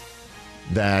say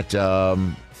that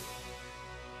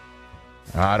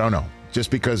I don't know. Just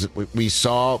because we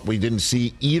didn't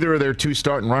see either of their 2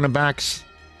 starting running backs.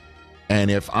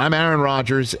 And if I'm Aaron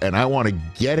Rodgers and I want to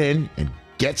get in and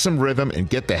get some rhythm and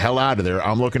get the hell out of there,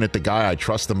 I'm looking at the guy I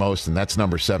trust the most, and that's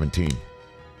number 17.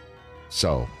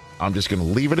 So I'm just going to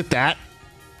leave it at that.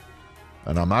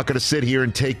 And I'm not going to sit here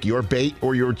and take your bait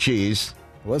or your cheese.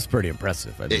 It was pretty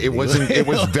impressive. I mean, it was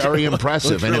very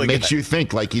impressive, and it makes you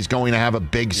think like he's going to have a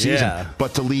big season. Yeah.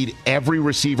 But to lead every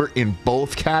receiver in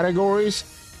both categories,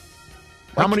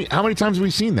 how many times have we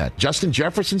seen that? Justin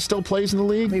Jefferson still plays in the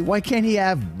league. I mean, why can't he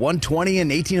have 120 and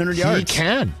 1,800 yards? He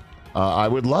can. I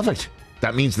would love it.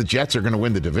 That means the Jets are going to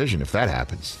win the division if that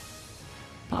happens.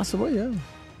 Possibly, yeah.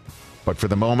 But for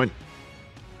the moment,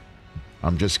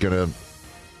 I'm just going to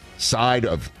side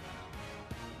of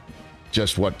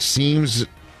just what seems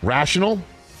rational,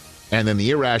 and then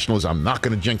the irrational is I'm not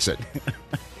going to jinx it.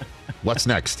 What's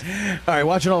next? All right,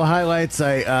 watching all the highlights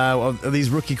of these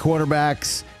rookie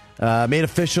quarterbacks made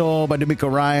official by D'Amico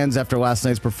Ryans after last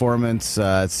night's performance.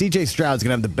 C.J. Stroud's going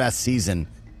to have the best season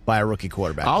by a rookie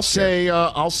quarterback. I'll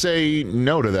say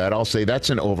no to that. I'll say that's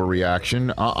an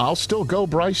overreaction. I'll still go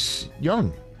Bryce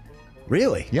Young.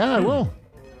 Really? Yeah, I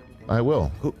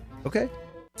will. Okay.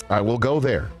 I will go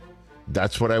there.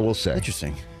 That's what I will say.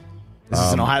 Interesting. Is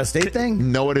this an Ohio State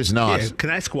thing? No, it is not. Yeah, can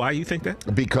I ask why you think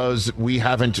that? Because we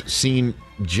haven't seen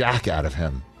jack out of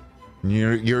him.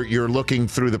 You're looking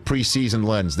through the preseason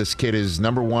lens. This kid is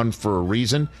number one for a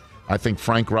reason. I think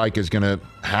Frank Reich is going to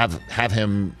have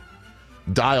him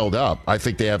dialed up. I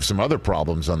think they have some other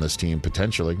problems on this team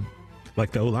potentially.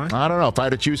 Like the O-line? I don't know if I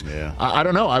had to choose. Yeah. I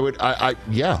don't know. I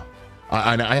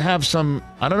have some.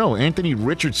 I don't know. Anthony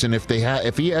Richardson.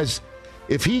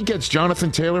 If he gets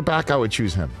Jonathan Taylor back, I would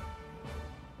choose him.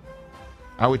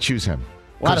 A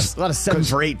lot of 7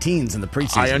 for 18s in the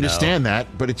preseason. I understand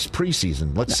that, but it's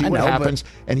preseason. Let's see what happens.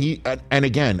 And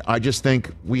again, I just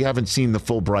think we haven't seen the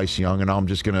full Bryce Young, and I'm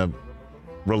just going to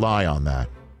rely on that.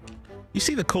 You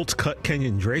see the Colts cut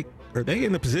Kenyon Drake? Are they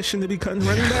in the position to be cutting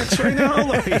running backs right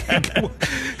now?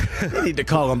 They need to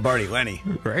call Lombardi Lenny.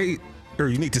 Right? Or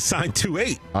you need to sign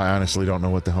 2-8. I honestly don't know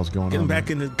what the hell's going on. Get him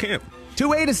back into camp.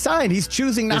 2-8 is signed. He's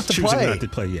choosing not to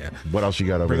play. Yeah. What else you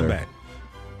got over Bring there? him back.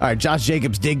 All right, Josh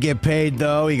Jacobs did get paid,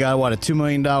 though. He got, a $2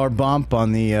 million bump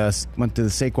on the went to the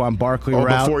Saquon Barkley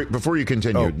route. Before you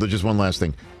continue, just one last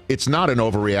thing. It's not an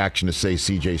overreaction to say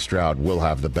C.J. Stroud will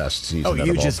have the best season.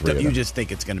 You just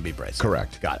think it's going to be Bryce.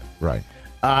 Correct. Got it. Right.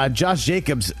 Josh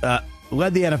Jacobs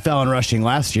led the NFL in rushing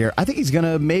last year. I think he's going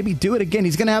to maybe do it again.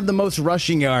 He's going to have the most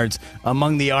rushing yards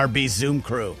among the RB Zoom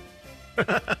crew.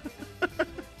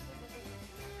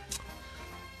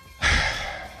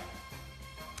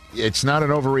 It's not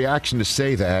an overreaction to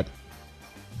say that,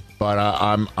 but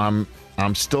I'm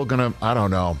still gonna. I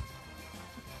don't know.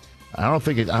 I don't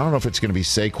know if it's gonna be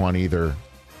Saquon either.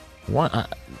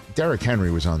 Derrick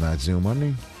Henry was on that Zoom,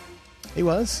 wasn't he? He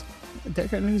was.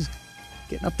 Derrick Henry was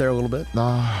getting up there a little bit.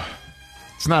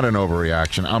 It's not an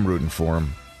overreaction. I'm rooting for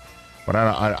him, but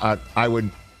I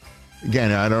would.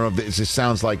 Again, I don't know if this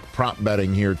sounds like prop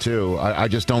betting here too. I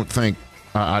just don't think.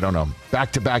 I don't know.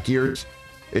 Back-to-back years.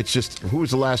 It's just, who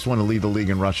was the last one to lead the league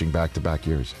in rushing back-to-back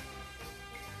years?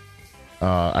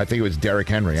 I think it was Derrick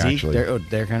Henry, actually.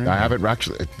 Derrick Henry? I have it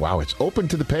actually. Wow, it's open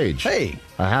to the page. Hey.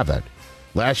 I have that.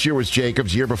 Last year was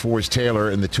Jacobs. Year before was Taylor.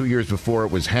 And the 2 years before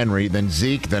it was Henry, then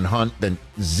Zeke, then Hunt, then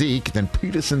Zeke, then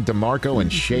Peterson, DeMarco,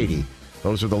 and Shady.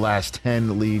 Those are the last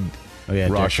 10 lead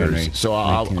rushers. So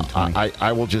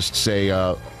I will just say...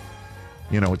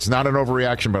 it's not an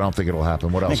overreaction, but I don't think it'll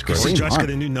happen. What else, Chris? Did Josh get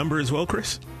a new number as well,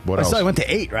 Chris? What else? I saw he went to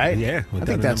 8, right? Yeah. I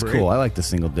think that's cool. 8. I like the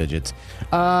single digits.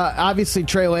 Obviously,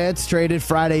 Trey Lance traded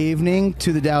Friday evening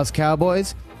to the Dallas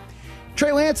Cowboys.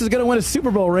 Trey Lance is going to win a Super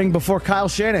Bowl ring before Kyle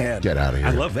Shanahan. Get out of here.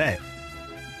 I love that.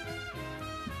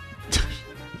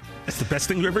 That's the best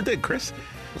thing you ever did, Chris.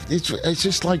 It's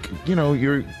just like,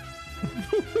 you're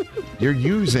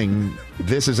using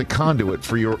this as a conduit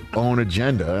for your own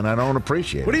agenda, and I don't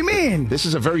appreciate it. What do you mean? This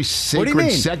is a very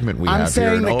sacred segment we have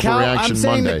here, an Overreaction I'm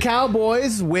saying Monday. the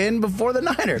Cowboys win before the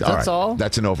Niners. That's all.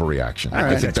 That's an overreaction. All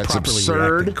right. I think that's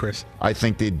absurd. Reacted, Chris. I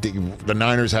think the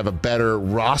Niners have a better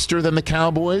roster than the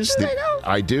Cowboys.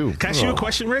 I do. Can I ask you a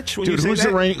question, Rich? Dude, who's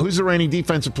the reigning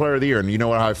defensive player of the year? And you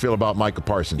know how I feel about Micah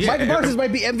Parsons. Yeah. Micah Parsons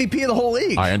might be MVP of the whole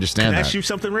league. I understand that. Can I ask you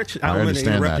something, Rich? I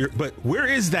understand that. But where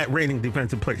is that reigning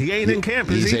defensive player? He ain't in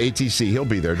camp, is he? He's ATC. He'll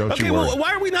be there. Don't you worry. Well,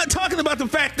 why are we not talking about the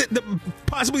fact that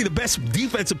possibly the best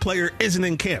defensive player isn't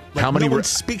in camp? How many no one's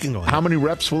speaking on How many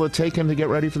reps will it take him to get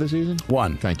ready for the season?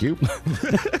 1. Thank you.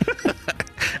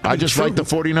 I just like the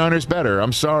 49ers better.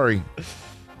 I'm sorry.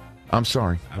 I'm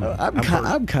kind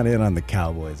of in on the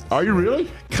Cowboys. Are you really?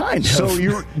 Kind of. So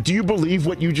do you believe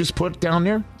what you just put down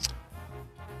there?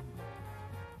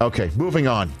 Okay, moving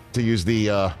on to use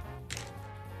the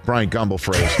Brian Gumbel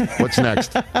phrase. What's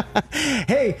next?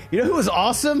 Hey, you know who was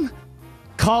awesome?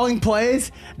 Calling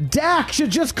plays. Dak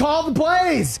should just call the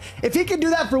plays. If he can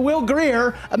do that for Will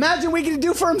Grier, imagine what he can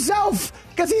do for himself,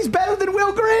 because he's better than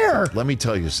Will Grier. Let me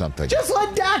tell you something. Just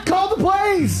let Dak call the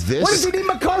plays. What does he need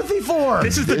McCarthy for?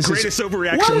 This is the greatest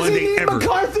overreaction Monday ever. What does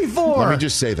he need McCarthy for? Let me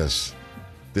just say this.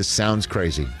 This sounds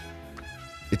crazy.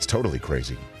 It's totally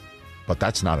crazy. But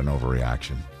that's not an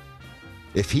overreaction.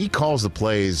 If he calls the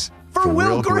plays for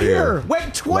Will Grier,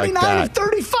 went 29 of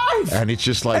 35. And it's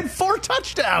just like... and 4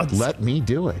 touchdowns. Let me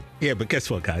do it. Yeah, but guess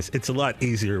what, guys? It's a lot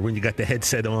easier when you got the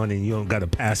headset on and you don't got a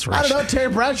pass rush. I don't know.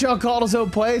 Terry Bradshaw called his own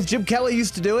plays. Jim Kelly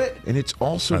used to do it. And it's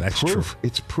also proof. True.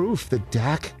 It's proof that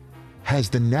Dak has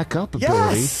the neck up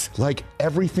ability like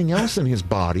everything else in his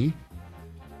body.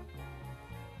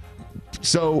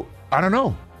 So, I don't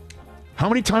know. How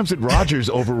many times did Rodgers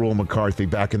overrule McCarthy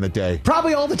back in the day?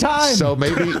 Probably all the time. So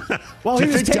maybe... While he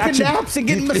was taking naps and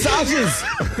getting massages.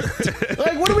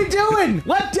 Like, what are we doing?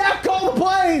 Let Dak call the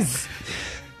plays.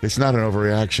 It's not an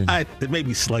overreaction. It may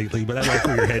be slightly, but I like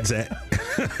where your head's at.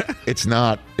 It's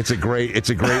not. It's a great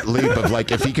leap of,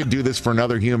 like, if he could do this for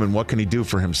another human, what can he do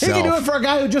for himself? He can do it for a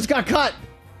guy who just got cut.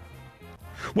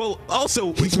 Well,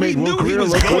 also, He's we made knew Will he Grier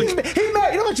was look going. You know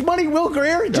how much money Will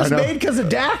Grier just made because of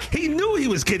Dak? He knew he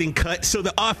was getting cut, so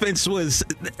the offense was.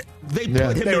 They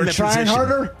put him They were in the trying position.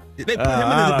 harder? They put him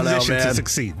in the position to man.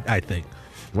 succeed, I think.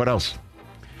 What else?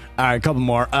 All right, a couple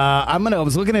more. I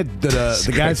was looking at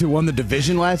the guys who won the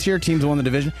division last year, teams who won the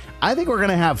division. I think we're going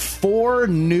to have 4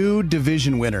 new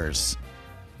division winners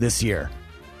this year.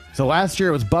 So last year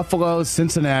it was Buffalo,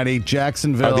 Cincinnati,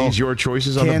 Jacksonville. Are these your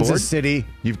choices on the board? Kansas City.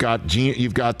 You've got the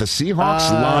Seahawks,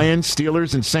 Lions,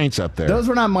 Steelers, and Saints up there. Those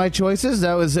were not my choices.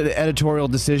 That was an editorial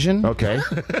decision. Okay.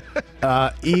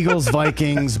 Eagles,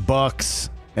 Vikings, Bucks,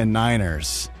 and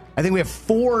Niners. I think we have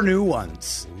 4 new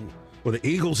ones. Well, the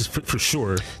Eagles for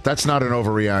sure. That's not an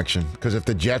overreaction, because if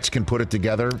the Jets can put it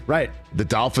together, right? The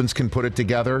Dolphins can put it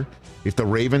together. If the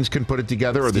Ravens can put it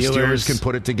together, or the Steelers can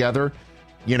put it together,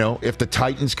 if the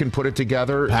Titans can put it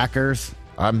together, Packers.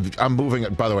 I'm moving.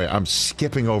 By the way, I'm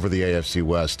skipping over the AFC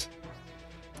West.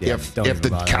 Yeah, if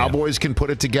the Cowboys can put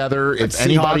it together, if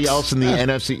anybody else in the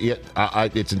NFC,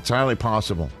 it's entirely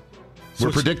possible.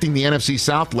 We're predicting the NFC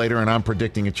South later, and I'm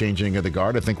predicting a changing of the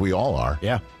guard. I think we all are.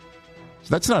 Yeah.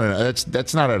 So that's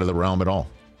not out of the realm at all.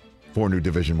 4 new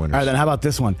division winners. All right, then how about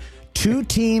this one? 2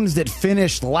 teams that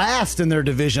finished last in their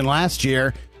division last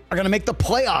year are going to make the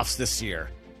playoffs this year.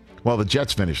 Well, the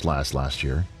Jets finished last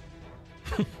year.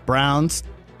 Browns,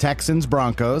 Texans,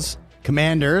 Broncos,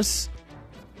 Commanders.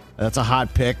 That's a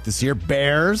hot pick this year.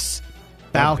 Bears,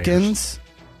 Falcons,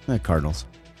 Cardinals.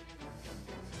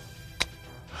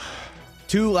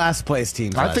 2 last place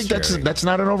teams. I think that's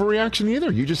not an overreaction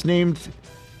either. You just named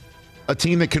a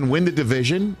team that can win the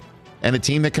division and a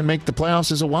team that can make the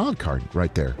playoffs as a wild card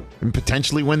right there and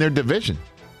potentially win their division.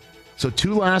 So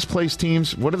 2 last place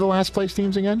teams. What are the last place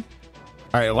teams again?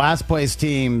 All right, last place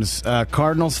teams,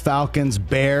 Cardinals, Falcons,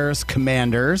 Bears,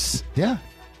 Commanders. Yeah.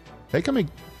 They can make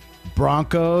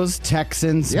Broncos,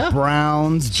 Texans,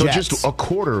 Browns, so Jets. Just a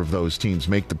quarter of those teams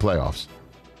make the playoffs.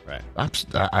 Right.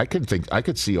 I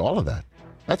could see all of that.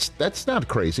 That's not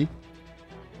crazy.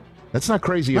 That's not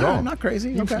crazy at all. Not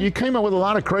crazy. Okay. You came up with a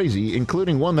lot of crazy,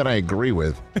 including one that I agree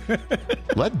with.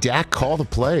 Let Dak call the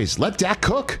plays. Let Dak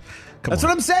cook. That's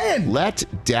what I'm saying. Let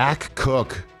Dak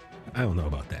cook. I don't know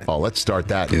about that. Oh, let's start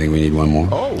that. Do you think we need one more?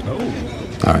 Oh.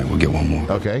 All right, we'll get one more.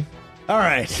 Okay. All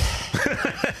right.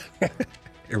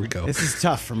 Here we go. This is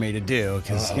tough for me to do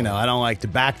because, I don't like to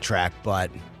backtrack,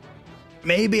 but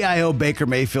maybe I owe Baker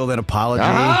Mayfield an apology.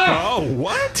 Oh,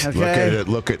 what? Okay.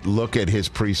 Look at his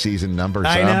preseason numbers.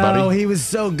 I know. Buddy. He was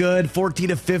so good. 14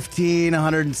 to 15,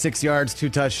 106 yards, 2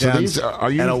 touchdowns,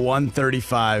 and a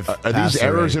 135. Are these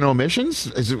errors and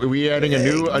omissions? Are we adding a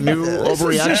new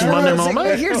overreaction Monday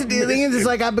moment? Here's the deal. The thing is,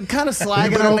 I've been kind of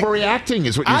slagging on overreacting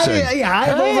is what you're saying.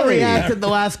 I've overreacted the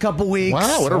last couple weeks.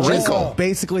 Wow, what a wrinkle.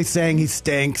 Basically saying he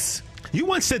stinks. You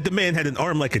once said the man had an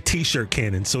arm like a T-shirt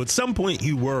cannon, so at some point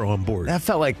you were on board. That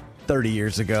felt like 30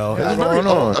 years ago.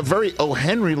 A very O.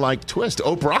 Henry-like twist.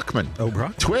 O. Brockman.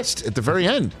 Twist at the very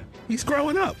end. He's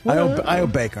growing up. I owe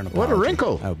Baker an apology. What a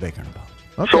wrinkle. I owe Baker an apology.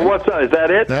 Okay. So what's that? Is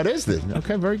that it? That is it.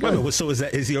 Okay, very good. Wait, so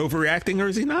is he overreacting or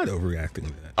is he not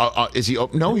overreacting? Is he?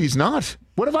 No, he's not.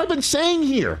 What have I been saying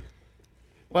here?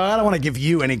 Well, I don't want to give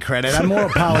you any credit. I'm more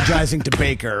apologizing to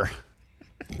Baker.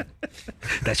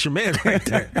 That's your man right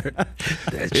there.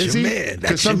 That's your man.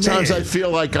 Because sometimes I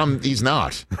feel like he's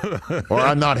not, or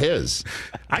I'm not his.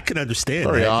 I can understand.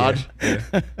 Very odd. Yeah.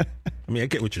 I mean, I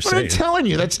get what you're saying. I'm telling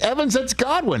you, that's Evans. That's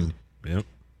Godwin. Yep.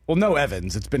 Well, no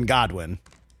Evans. It's been Godwin.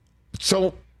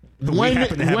 So when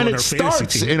it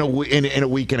starts in a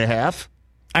week and a half,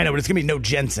 I know, but it's gonna be no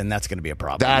Jensen. That's gonna be a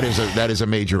problem. That is a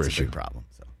major issue. A big problem.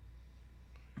 So.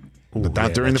 But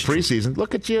not during the preseason.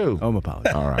 Look at you. I'm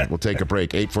apologizing. All right, we'll take a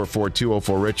break.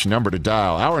 844-204-RICH, number to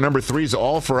dial. Hour number 3 is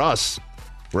all for us.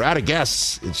 We're out of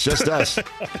guests. It's just us.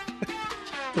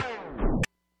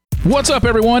 What's up,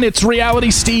 everyone? It's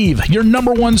Reality Steve, your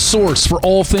number one source for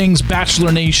all things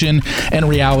Bachelor Nation and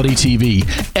reality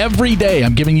TV. Every day,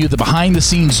 I'm giving you the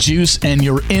behind-the-scenes juice and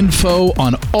your info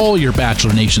on all your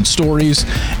Bachelor Nation stories,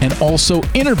 and also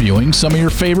interviewing some of your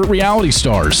favorite reality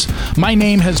stars. My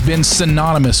name has been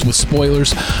synonymous with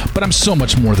spoilers, but I'm so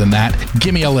much more than that.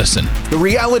 Give me a listen. The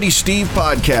Reality Steve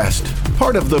Podcast,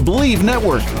 part of the Believe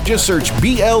Network. Just search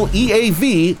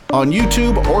BLEAV on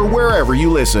YouTube or wherever you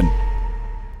listen.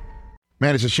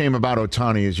 Man, it's a shame about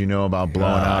Ohtani, as you know, about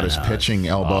blowing out his pitching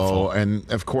elbow. Awful.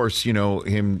 And, of course,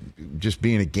 him just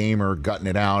being a gamer, gutting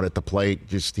it out at the plate.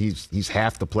 Just he's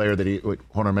half the player that he... Wait,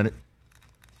 hold on a minute.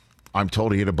 I'm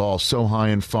told he hit a ball so high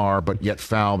and far, but yet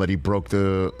foul, that he broke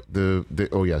the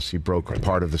oh, yes, he broke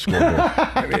part of the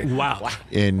scoreboard. Wow.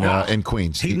 In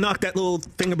Queens. He knocked that little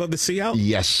thing above the C out?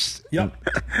 Yes. Yep.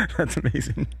 That's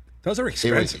amazing. Those are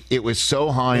expensive. It was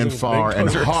so high and far and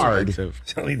hard.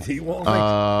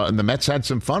 And the Mets had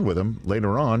some fun with him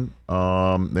later on.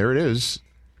 There it is.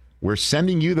 We're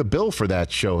sending you the bill for that,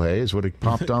 Shohei, is what it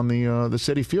popped on the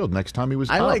Citi Field next time he was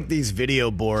up. I like these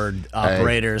video board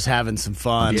operators having some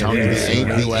fun.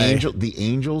 The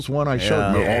Angels one I showed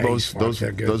all those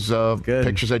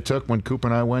pictures I took when Cooper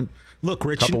and I went. Look,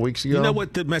 Rich, a couple weeks ago. You know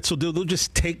what the Mets will do? They'll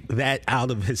just take that out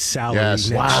of his salary.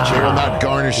 Yes, next year. Will not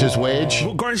garnish his wage.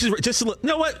 We'll garnish his wage. Just you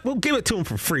know what? We'll give it to him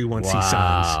for free once he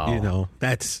signs. You know,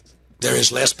 that's. There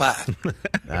is less pie.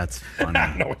 That's funny. I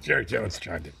don't know what Jerry Jones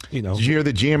tried to. Did you hear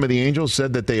the GM of the Angels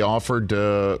said that they offered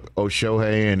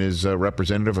Shohei and his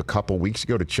representative a couple weeks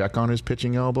ago to check on his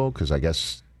pitching elbow because I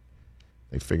guess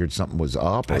they figured something was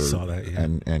up. I saw that, yeah.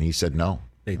 And he said no.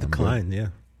 They declined, yeah.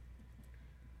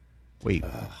 Wait,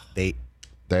 they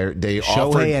Shohei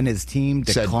offered and his team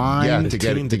declined. To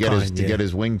get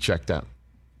his wing checked out.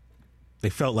 They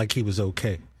felt like he was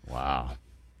okay. Wow.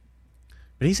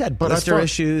 But he's had blister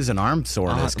issues and arm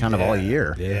soreness all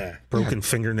year. Yeah. Broken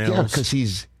fingernails. Yeah, because he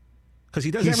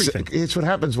does everything. It's what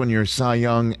happens when you're Cy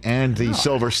Young and the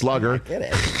Silver Slugger. I get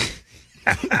it.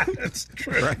 That's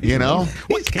true. Right. You know?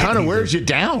 It kind of wears you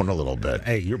down a little bit.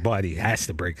 Hey, your body has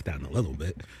to break down a little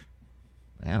bit.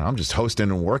 Man, I'm just hosting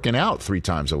and working out 3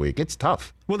 times a week. It's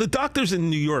tough. Well, the doctors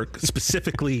in New York,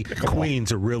 specifically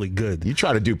Queens, are really good. You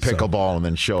try to do pickleball and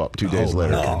then show up 2 days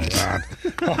later. Oh,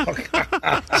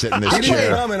 God. Sit in this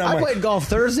chair. I played golf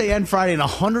Thursday and Friday in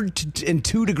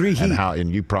 102-degree heat.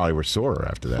 And you probably were sore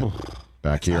after that.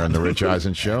 Back here on the Rich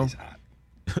Eisen Show.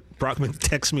 Brockman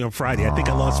texted me on Friday. I think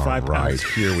I lost 5 pounds.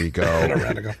 Right, here we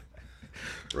go.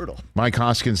 Brutal. Mike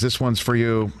Hoskins, this one's for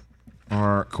you.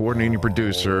 Our coordinating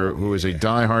producer, who is a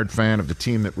diehard fan of the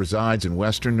team that resides in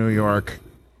Western New York.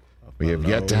 We have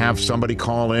yet to have somebody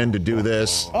call in to do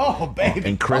this. Oh, baby.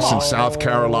 And Chris in South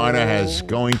Carolina is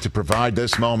going to provide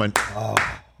this moment.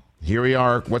 Here we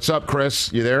are. What's up,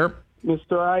 Chris? You there?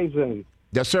 Mr. Eisen.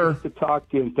 Yes, sir. Nice to talk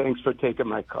to you, and thanks for taking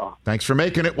my call. Thanks for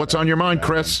making it. What's on your mind,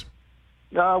 Chris?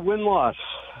 Win-loss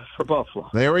for Buffalo.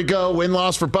 There we go.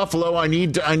 Win-loss for Buffalo. I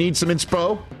need some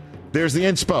inspo. There's the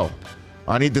inspo.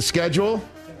 I need the schedule.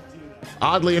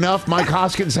 Oddly enough, Mike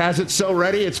Hoskins has it so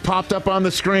ready, it's popped up on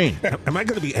the screen. Am I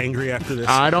going to be angry after this?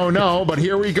 I don't know, but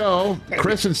here we go.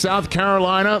 Chris in South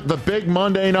Carolina, the big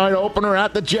Monday night opener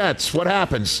at the Jets. What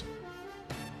happens?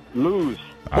 Lose.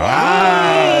 All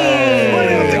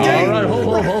right,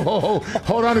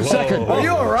 hold on a second. Are you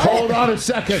all right? Hold on a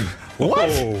second. What?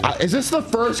 Is this the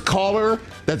first caller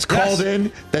that's called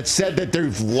in that said that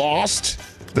they've lost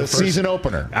the season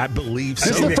opener? I believe so.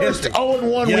 This is the first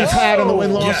 0-1 we've had in the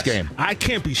win-loss game. I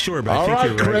can't be sure, but I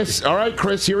think you're Chris. right. All right,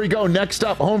 Chris, here we go. Next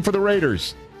up, home for the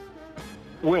Raiders.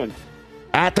 Win.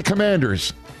 At the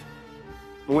Commanders.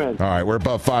 Win. All right, we're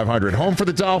above 500. Home for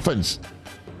the Dolphins.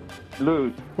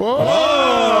 Lose.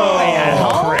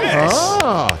 Whoa! Chris.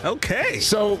 Okay.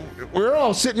 So we're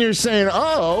all sitting here saying,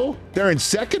 they're in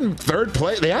third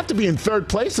place. They have to be in third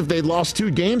place if they lost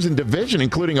 2 games in division,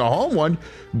 including a home one.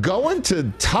 Going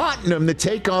to Tottenham to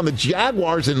take on the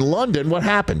Jaguars in London. What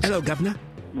happens? Hello, Governor.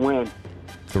 Win.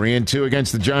 3-2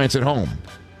 against the Giants at home.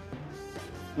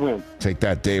 Win. Take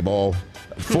that, Dayball.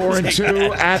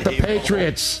 4-2 at the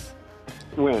Patriots.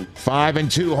 Win.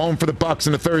 5-2 home for the Bucs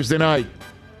on a Thursday night.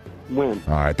 Win.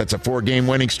 All right, that's a 4-game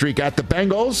winning streak at the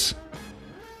Bengals.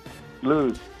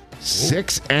 Lose.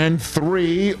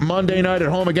 6-3 Monday night at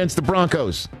home against the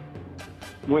Broncos.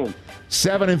 Win.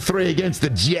 7-3 against the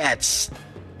Jets.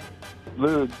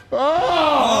 Lose.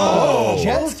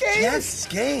 Jets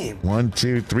game? 1,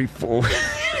 2, 3, 4.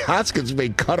 Hoskins may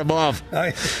cut him off.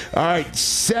 Nice. All right,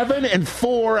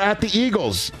 7-4 at the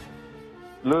Eagles.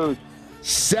 Lose.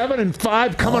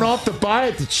 7-5 coming off the bye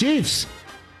at the Chiefs.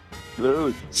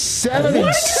 Lose.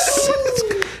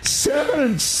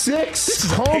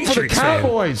 7-6 home for the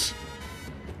Cowboys.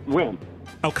 Win.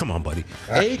 Oh, come on, buddy.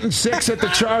 8-6 at the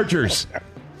Chargers.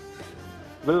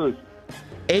 Lose.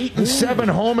 8-7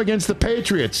 home against the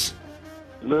Patriots.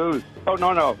 Lose. Oh,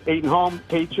 no. 8 home.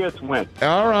 Patriots win.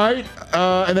 All right.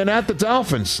 And then at the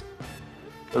Dolphins.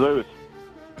 Lose.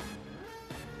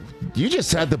 You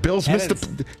just had the Bills miss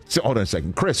the... So, hold on a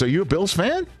second. Chris, are you a Bills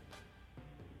fan?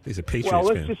 He's a Patriots fan.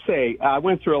 Well, let's just say I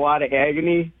went through a lot of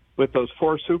agony with those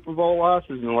 4 Super Bowl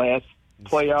losses in the last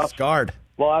playoff Scarred.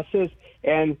 losses.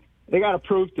 And they got to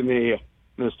prove to me,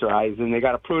 Mr. Eisen, they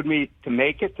got to prove to me to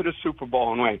make it to the Super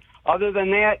Bowl and win. Other than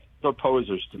that, they're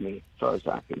posers to me, as far as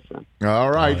I'm concerned.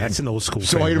 All right. That's an old school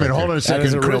So fan wait a minute. right Hold on a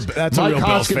second. That's a real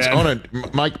Bills fan. Hold on.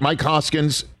 Mike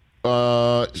Hoskins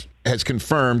has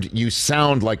confirmed you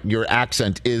sound like your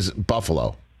accent is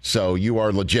Buffalo. So you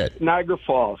are legit. Niagara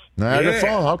Falls. Niagara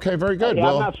Falls. Okay, very good.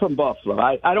 Yeah, I'm not from Buffalo.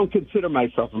 I don't consider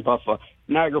myself from Buffalo.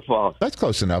 Niagara Falls. That's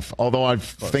close enough. Although I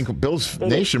think Bills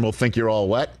Nation will think you're all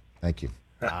wet. Thank you.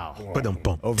 Wow. Over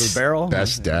the barrel.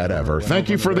 Best dad ever. Thank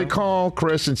you for the call,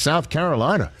 Chris, in South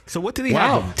Carolina. So what did he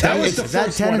wow. have? Is that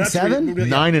 10-7?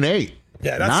 9-8.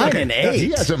 Yeah, that's 9-8.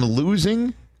 He has them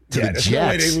losing to the there's Jets. no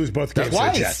way they lose both games to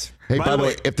the Jets. Hey, by the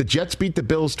way, if the Jets beat the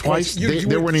Bills twice,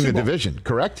 they're winning the division.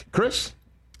 Correct, Chris?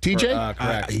 TJ?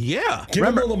 Correct. Yeah.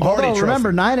 Remember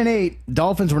 9-8.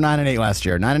 Dolphins were 9-8 last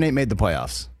year. 9-8 made the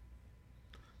playoffs.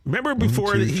 Remember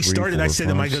before he started, I said,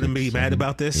 am I going to be mad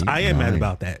about this? I am mad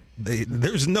about that.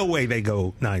 There's no way they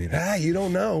go 9-8. You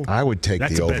don't know. I would take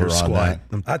That's the a better over on squad.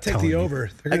 that. I'd take the over.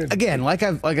 Again, like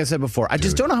I said before, I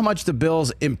just don't know how much the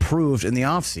Bills improved in the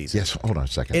offseason. Yes, hold on a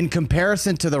second. In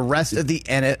comparison to the rest of the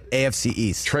AFC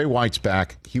East. Trey White's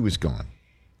back. He was gone.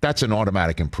 That's an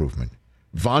automatic improvement.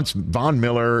 Von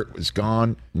Miller was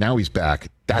gone. Now he's back.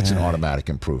 That's an automatic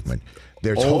improvement.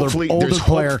 There's older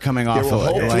player coming off there will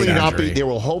of hopefully a not be. injury. There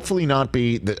will hopefully not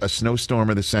be a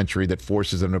snowstorm of the century that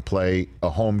forces them to play a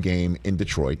home game in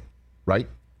Detroit, right?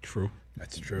 True.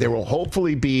 That's true. There will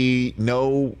hopefully be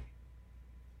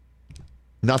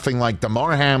nothing like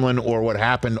Damar Hamlin or what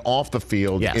happened off the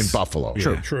field in Buffalo.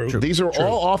 True. These are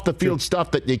all off the field stuff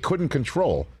that they couldn't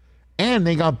control, and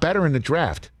they got better in the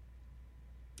draft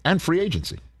and free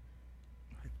agency.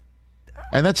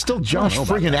 And that's still Josh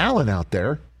friggin' Allen out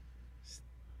there.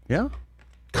 Yeah.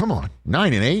 Come on.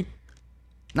 9-8.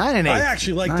 9-8. I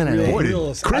actually like the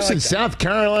real. Chris in South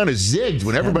Carolina zigged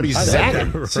when everybody's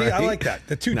zagging. That. See, I like that.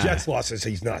 The two Jets losses,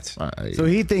 he's nuts. So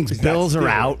he thinks Bills are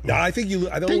out. No, I think you'll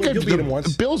beat them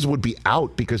once. The Bills would be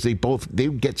out because they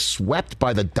would get swept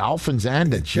by the Dolphins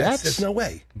and the Jets. There's no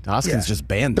way. Hoskins just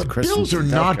banned the Chris Bills are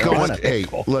not going. Hey,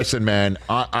 listen, man.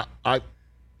 The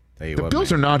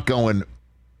Bills are not going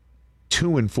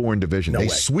 2-4 in division. They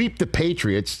sweep the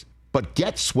Patriots, but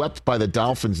get swept by the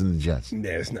Dolphins and the Jets.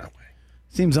 There's no way.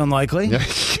 Seems unlikely.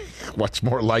 What's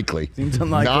more likely? Seems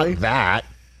unlikely. Not that.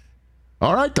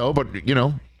 All right, though, but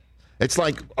it's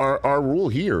like our rule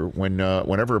here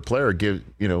whenever a player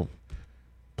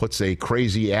puts a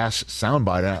crazy ass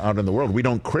soundbite out in the world, we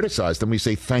don't criticize them. We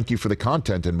say thank you for the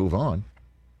content and move on.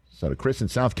 So to Chris in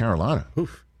South Carolina,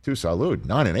 to salud,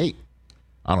 9-8.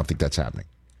 I don't think that's happening.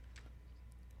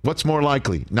 What's more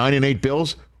likely, 9-8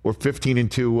 Bills or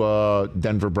 15-2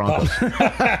 Denver Broncos?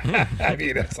 I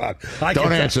mean, that's not.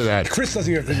 Don't answer that. Chris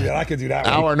doesn't even have to do that. I can do that.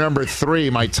 Hour number 3,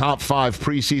 my top 5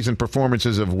 preseason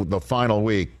performances of the final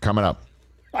week coming up.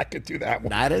 I could do that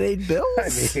one. 9-8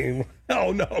 Bills? I mean,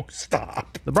 oh no,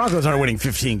 stop. The Broncos aren't winning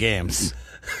 15 games.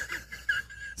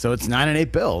 So it's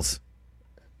 9-8 Bills.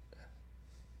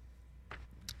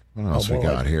 What else we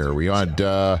got here? We had...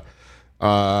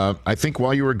 I think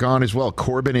while you were gone as well,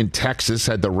 Corbin in Texas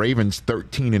had the Ravens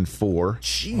 13-4.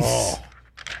 Jeez. Oh.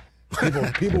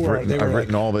 People were. I've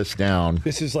written all this down.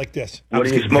 This is like this. What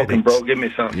are you smoking, bro? Give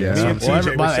me something. Yeah.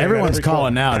 Everyone's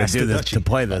calling now to do this, to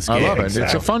play this game. I love it.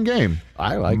 It's a fun game.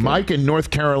 I like it. Mike in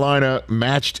North Carolina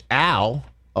matched our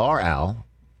Al,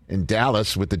 in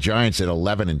Dallas with the Giants at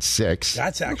 11-6.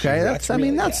 That's actually okay.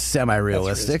 That's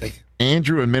semi-realistic.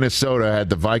 Andrew in Minnesota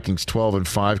had the Vikings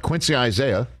 12-5. Quincy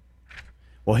Isaiah.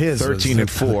 Well, his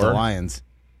 13-4. The Lions.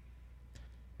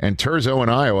 And Terzo in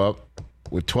Iowa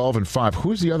with 12-5.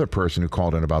 Who's the other person who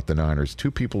called in about the Niners?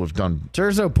 2 people have done.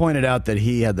 Terzo pointed out that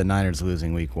he had the Niners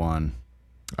losing week 1.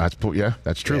 That's true.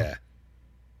 Yeah.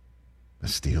 The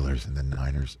Steelers and the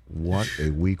Niners. What a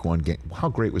week 1 game. How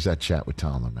great was that chat with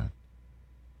Tomlin, man?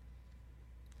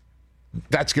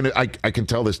 That's gonna. I can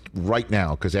tell this right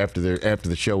now because after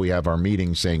the show we have our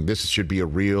meeting saying this should be a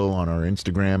reel on our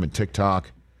Instagram and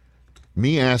TikTok.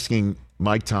 Me asking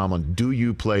Mike Tomlin, do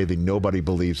you play the nobody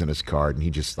believes in us card? And he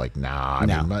just like, nah. I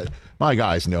mean, my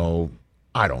guys know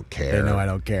I don't care. They know I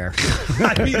don't care.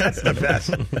 I mean, that's the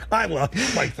best. I love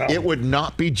Mike Tomlin. It would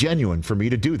not be genuine for me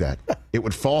to do that. It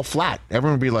would fall flat.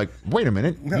 Everyone would be like, wait a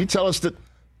minute. You tell us that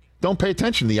don't pay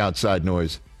attention to the outside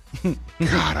noise.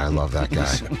 God, I love that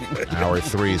guy. Hour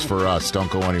 3 is for us.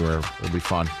 Don't go anywhere. It'll be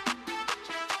fun.